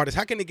looking for artists.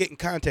 How can they get in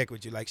contact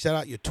with you? Like, shout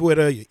out your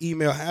Twitter, your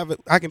email.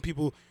 How can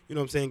people, you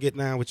know what I'm saying, get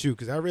down with you?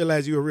 Because I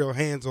realize you're a real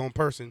hands-on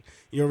person.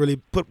 You don't really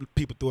put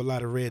people through a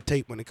lot of red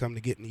tape when it comes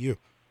to getting to you.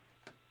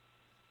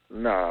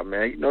 Nah,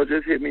 man. You know,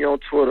 just hit me on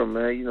Twitter,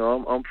 man. You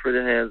know, I'm pretty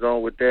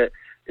hands-on with that.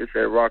 It's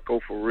at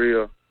Rocco for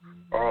Real,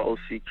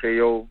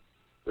 ROCKO,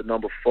 the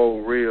number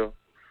 4 Real.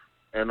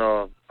 And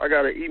I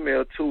got an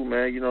email too,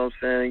 man. You know what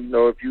I'm saying? You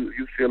know, if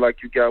you feel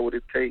like you got what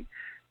it takes,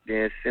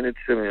 then send it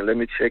to me and let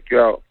me check you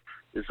out.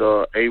 It's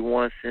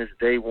A1 since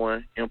day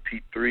one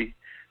MP3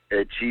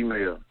 at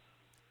Gmail.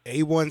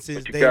 A1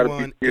 since day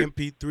one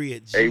MP3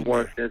 at Gmail.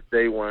 A1 since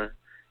day one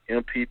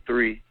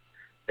MP3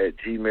 at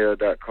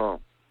gmail.com.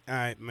 All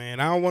right, man.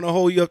 I don't want to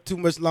hold you up too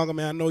much longer,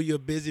 man. I know you're a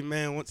busy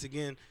man. Once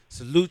again,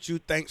 salute you.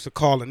 Thanks for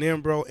calling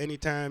in, bro.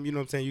 Anytime, you know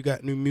what I'm saying, you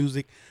got new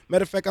music.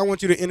 Matter of fact, I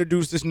want you to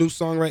introduce this new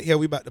song right here.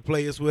 We about to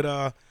play this with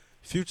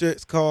Future.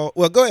 It's called,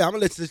 well, go ahead. I'm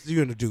going to let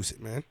you introduce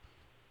it, man.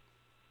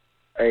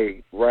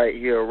 Hey, right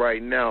here,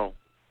 right now,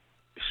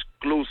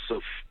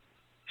 exclusive,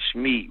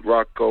 Schmeat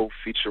Rocco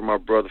featuring my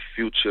brother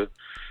Future.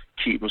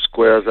 Keep them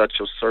squares out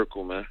your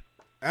circle, man.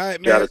 All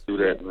right, man. Gotta do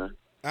that, man.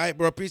 All right,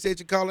 bro. Appreciate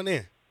you calling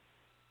in.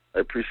 I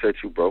appreciate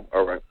you, bro.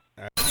 All right.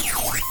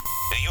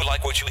 Do you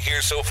like what you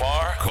hear so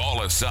far? Call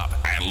us up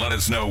and let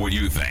us know what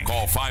you think.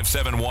 Call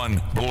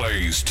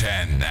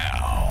 571-BLAZE-10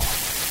 now.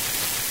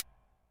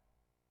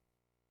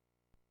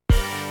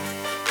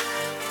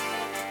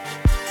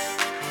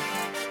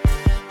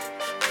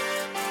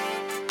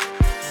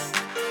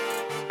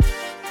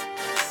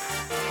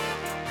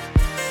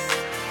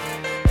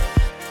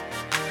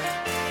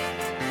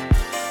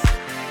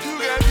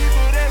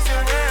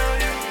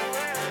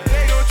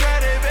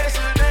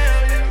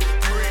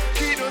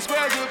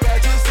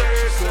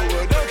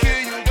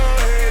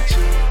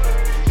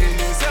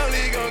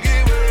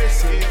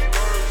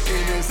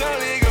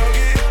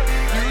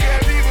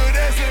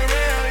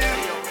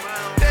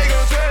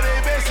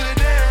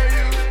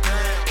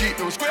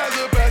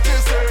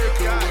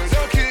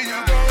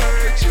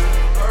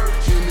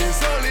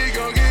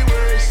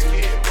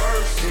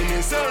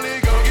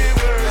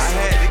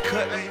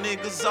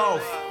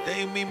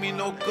 They ain't mean me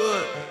no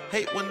good.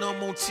 Hate when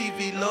I'm on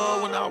TV,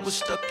 love when I was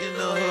stuck in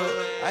the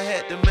hood. I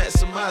had to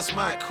maximize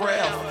my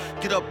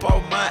craft, get up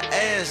off my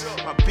ass.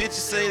 My bitches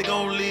say they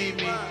gon' leave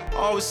me,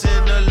 always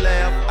in the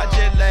laugh. I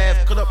just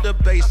laugh, cut up the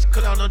bass,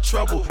 cut down the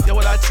trouble. Yeah,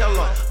 what I tell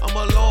her, I'm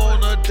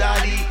alone or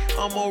die,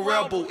 I'm a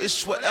rebel,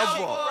 it's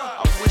whatever.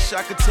 I wish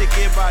I could take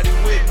everybody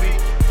with me,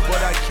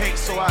 but I can't,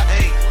 so I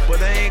ain't.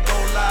 But I ain't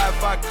gon' lie,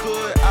 if I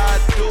could,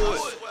 I'd do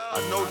it. I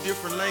know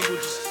different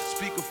languages,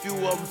 speak a few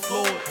of them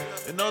fluent.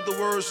 In other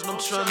words, what I'm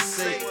trying to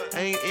say,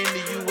 I ain't in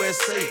the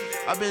USA.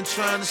 I've been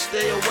trying to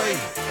stay away.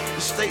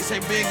 The States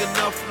ain't big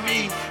enough for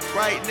me.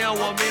 Right now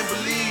I'm in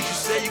Belize. You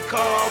say you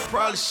call, I'll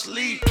probably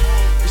sleep.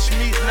 It's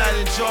midnight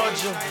in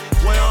Georgia,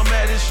 where I'm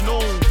at is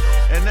noon.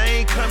 And I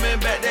ain't coming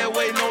back that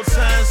way no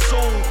time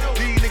soon.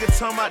 These niggas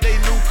talking about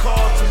they new car.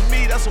 To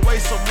me, that's a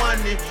waste of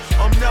money.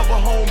 I'm never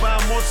home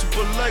buying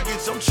multiple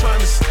luggage. I'm trying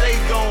to stay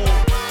gone.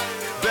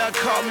 Bell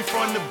called me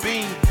from the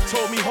beam,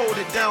 told me hold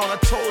it down. I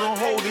told him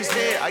hold his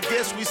head. I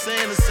guess we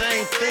saying the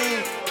same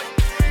thing.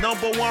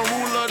 Number one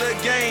rule of the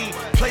game,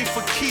 play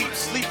for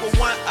keeps. Sleep with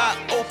one eye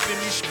open,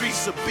 these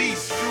streets are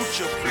beasts.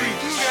 Future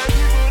preach. You got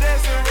people that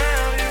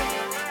surround you,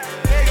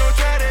 they gon'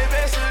 try their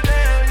best to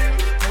down you.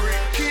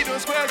 Keep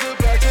those squares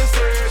about your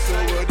circle, so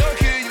what don't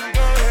kill you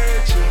gon'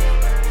 hurt you.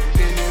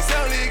 And it's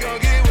only gon'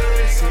 get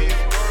worse, and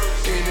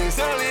it's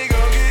only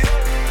gon' get.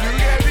 You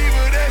got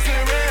people that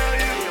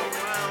surround you,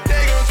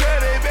 they gon' try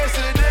their best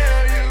to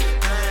down you.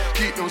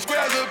 Keep those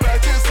squares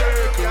about your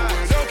circle,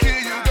 what don't kill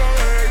you gon'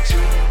 hurt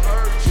you.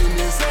 And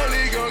it's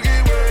only gon'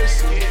 get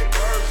worse, and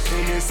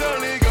it's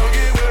only gon'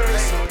 get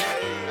worse.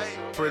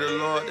 Pray the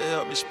Lord to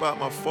help me spot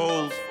my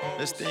foes.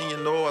 Next thing you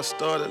know, I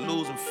started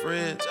losing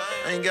friends.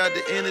 I ain't got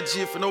the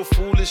energy for no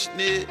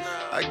foolishness.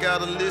 I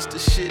got a list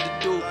of shit to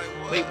do.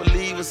 Make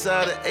believers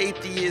out of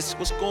atheists.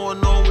 What's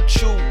going on with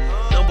you?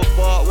 Number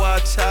bar,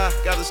 why tie?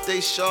 Gotta stay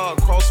sharp,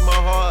 cross my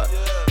heart.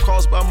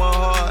 Crossed by my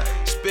heart.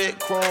 Spit,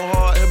 chrome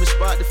hard, help me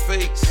spot the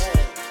fakes.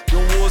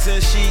 Them wolves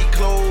in sheet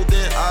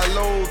clothing, I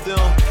loathe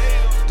them.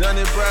 Done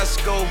in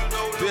Brasco,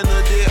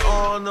 Benedict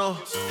honor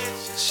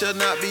shall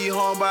not be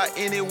harmed by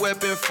any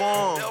weapon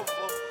formed.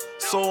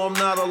 So I'm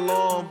not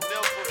alarmed.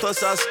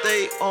 Plus I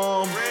stay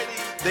on.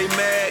 They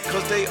mad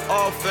cause they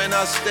off and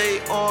I stay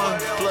on.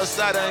 Plus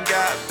I done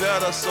got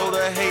better, so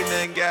the hate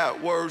done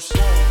got worse.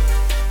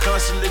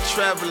 Constantly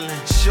traveling,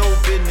 show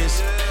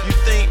business. You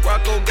think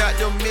Rocco got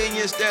them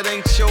millions, that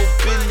ain't your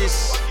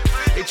business.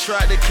 They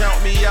tried to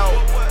count me out,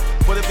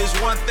 but if it's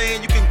one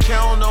thing you can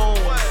count on,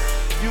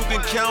 you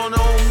can count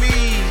on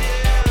me.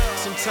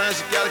 Sometimes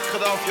you gotta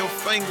cut off your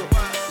finger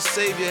to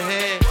save your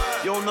hand.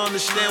 You don't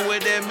understand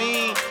what that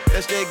mean?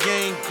 That's that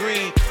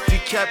gangrene.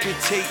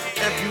 Decapitate,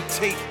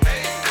 amputate,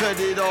 cut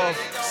it off,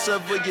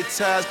 sever your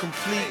ties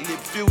completely.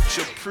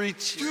 Future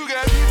preach. You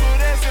got people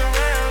that's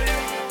around you.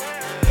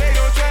 They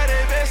gon' try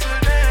their best to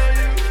down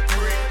you.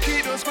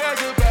 Keep those squares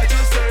about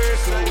your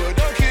circle. What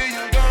don't kill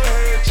you, gon'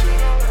 hurt you.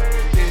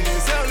 And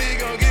it's only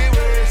gon' get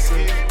worse.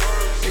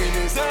 And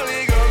it's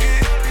only gon'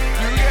 get.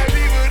 You got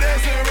people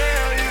that's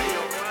around you.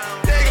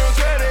 They gon'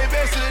 try their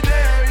best to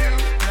down you.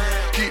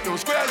 Keep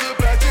those squares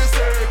about your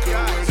circle.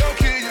 What don't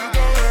kill you,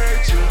 gon'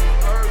 hurt you.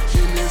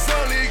 And it's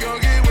only gon'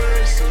 get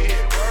worse.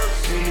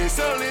 And it's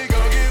only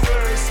gon' get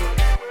worse.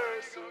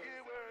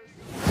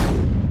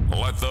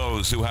 Let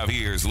those who have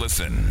ears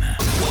listen.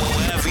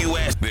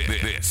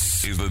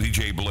 This is the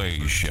DJ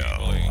Blaze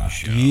Show.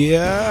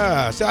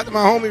 Yeah. Shout out to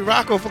my homie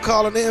Rocco for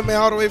calling in, man,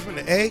 all the way from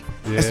the A. Yeah,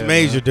 That's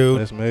major, man. dude.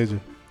 That's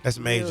major. That's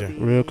major.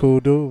 Real cool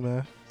dude,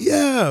 man.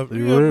 Yeah.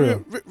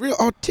 Real. Real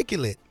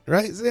articulate,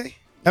 right, Zay?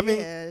 I mean,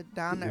 yeah,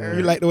 down to earth.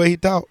 you like the way he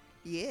talk?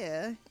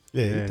 Yeah.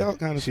 Yeah, he talk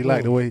kind of She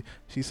like the way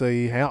she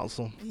say he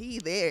handsome. He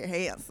very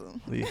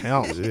handsome. He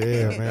handsome.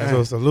 Yeah, man.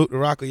 So salute to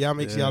Rocco. Y'all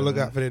make sure y'all look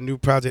out for that new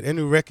project. That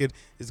new record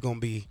is going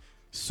to be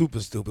super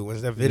stupid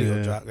once that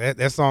video drop.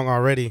 That song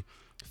already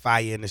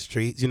fire in the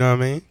streets, you know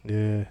what I mean?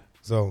 Yeah.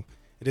 So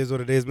it is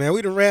what it is, man.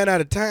 We done ran out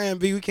of time,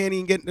 B. We can't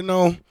even get to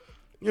know,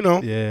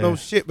 no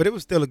shit. But it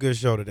was still a good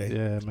show today.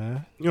 Yeah,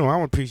 man. I want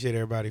to appreciate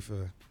everybody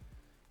for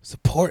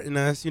supporting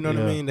us, you know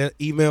what I mean? That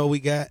email we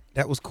got,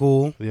 that was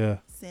cool. Yeah.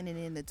 Sending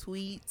in the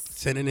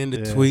tweets.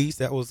 Tweets,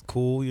 that was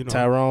cool,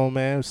 Tyrone,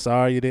 man,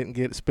 sorry you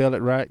didn't spell it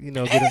right.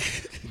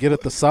 Get a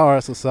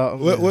thesaurus or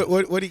something.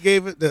 What he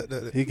gave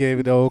it? He gave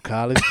it the old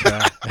college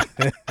try.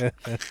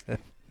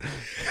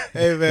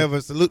 Hey, man,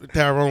 but salute to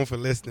Tyrone for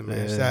listening,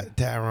 man. Shout out to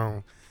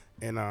Tyrone.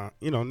 And,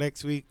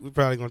 next week, we're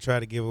probably going to try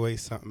to give away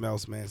something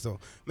else, man. So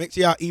make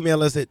sure y'all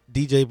email us at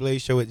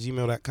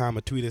djblazeshow@gmail.com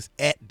or tweet us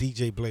at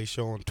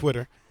djblazeshow on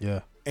Twitter.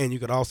 Yeah. And you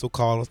can also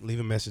call us, leave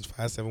a message,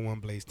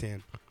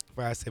 571-BLAZE-10,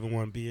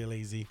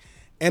 571-BLAZE,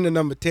 and the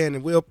number 10,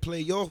 and we'll play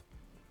your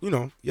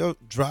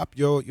drop,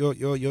 your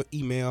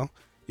email,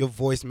 your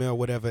voicemail,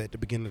 whatever, at the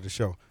beginning of the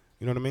show.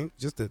 You know what I mean?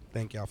 Just to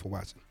thank y'all for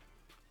watching,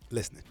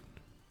 listening.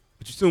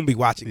 But you soon be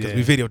watching because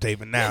we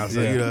videotaping now. So,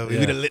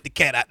 we done let the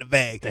cat out the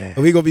bag. And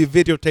we going to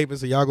be videotaping,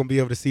 so y'all going to be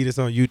able to see this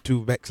on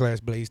YouTube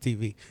 /Blaze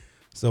TV.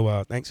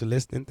 So thanks for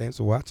listening. Thanks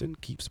for watching.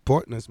 Keep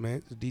supporting us, man.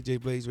 It's the DJ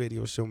Blaze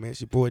Radio Show, man.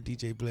 It's your boy,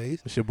 DJ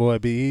Blaze. It's your boy,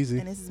 Be Easy.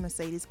 And this is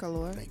Mercedes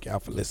Calor. Thank y'all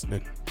for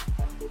listening.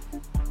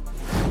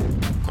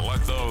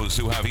 Let those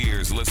who have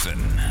ears listen.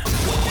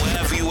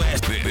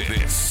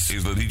 This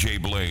is the DJ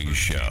Blaze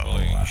Show.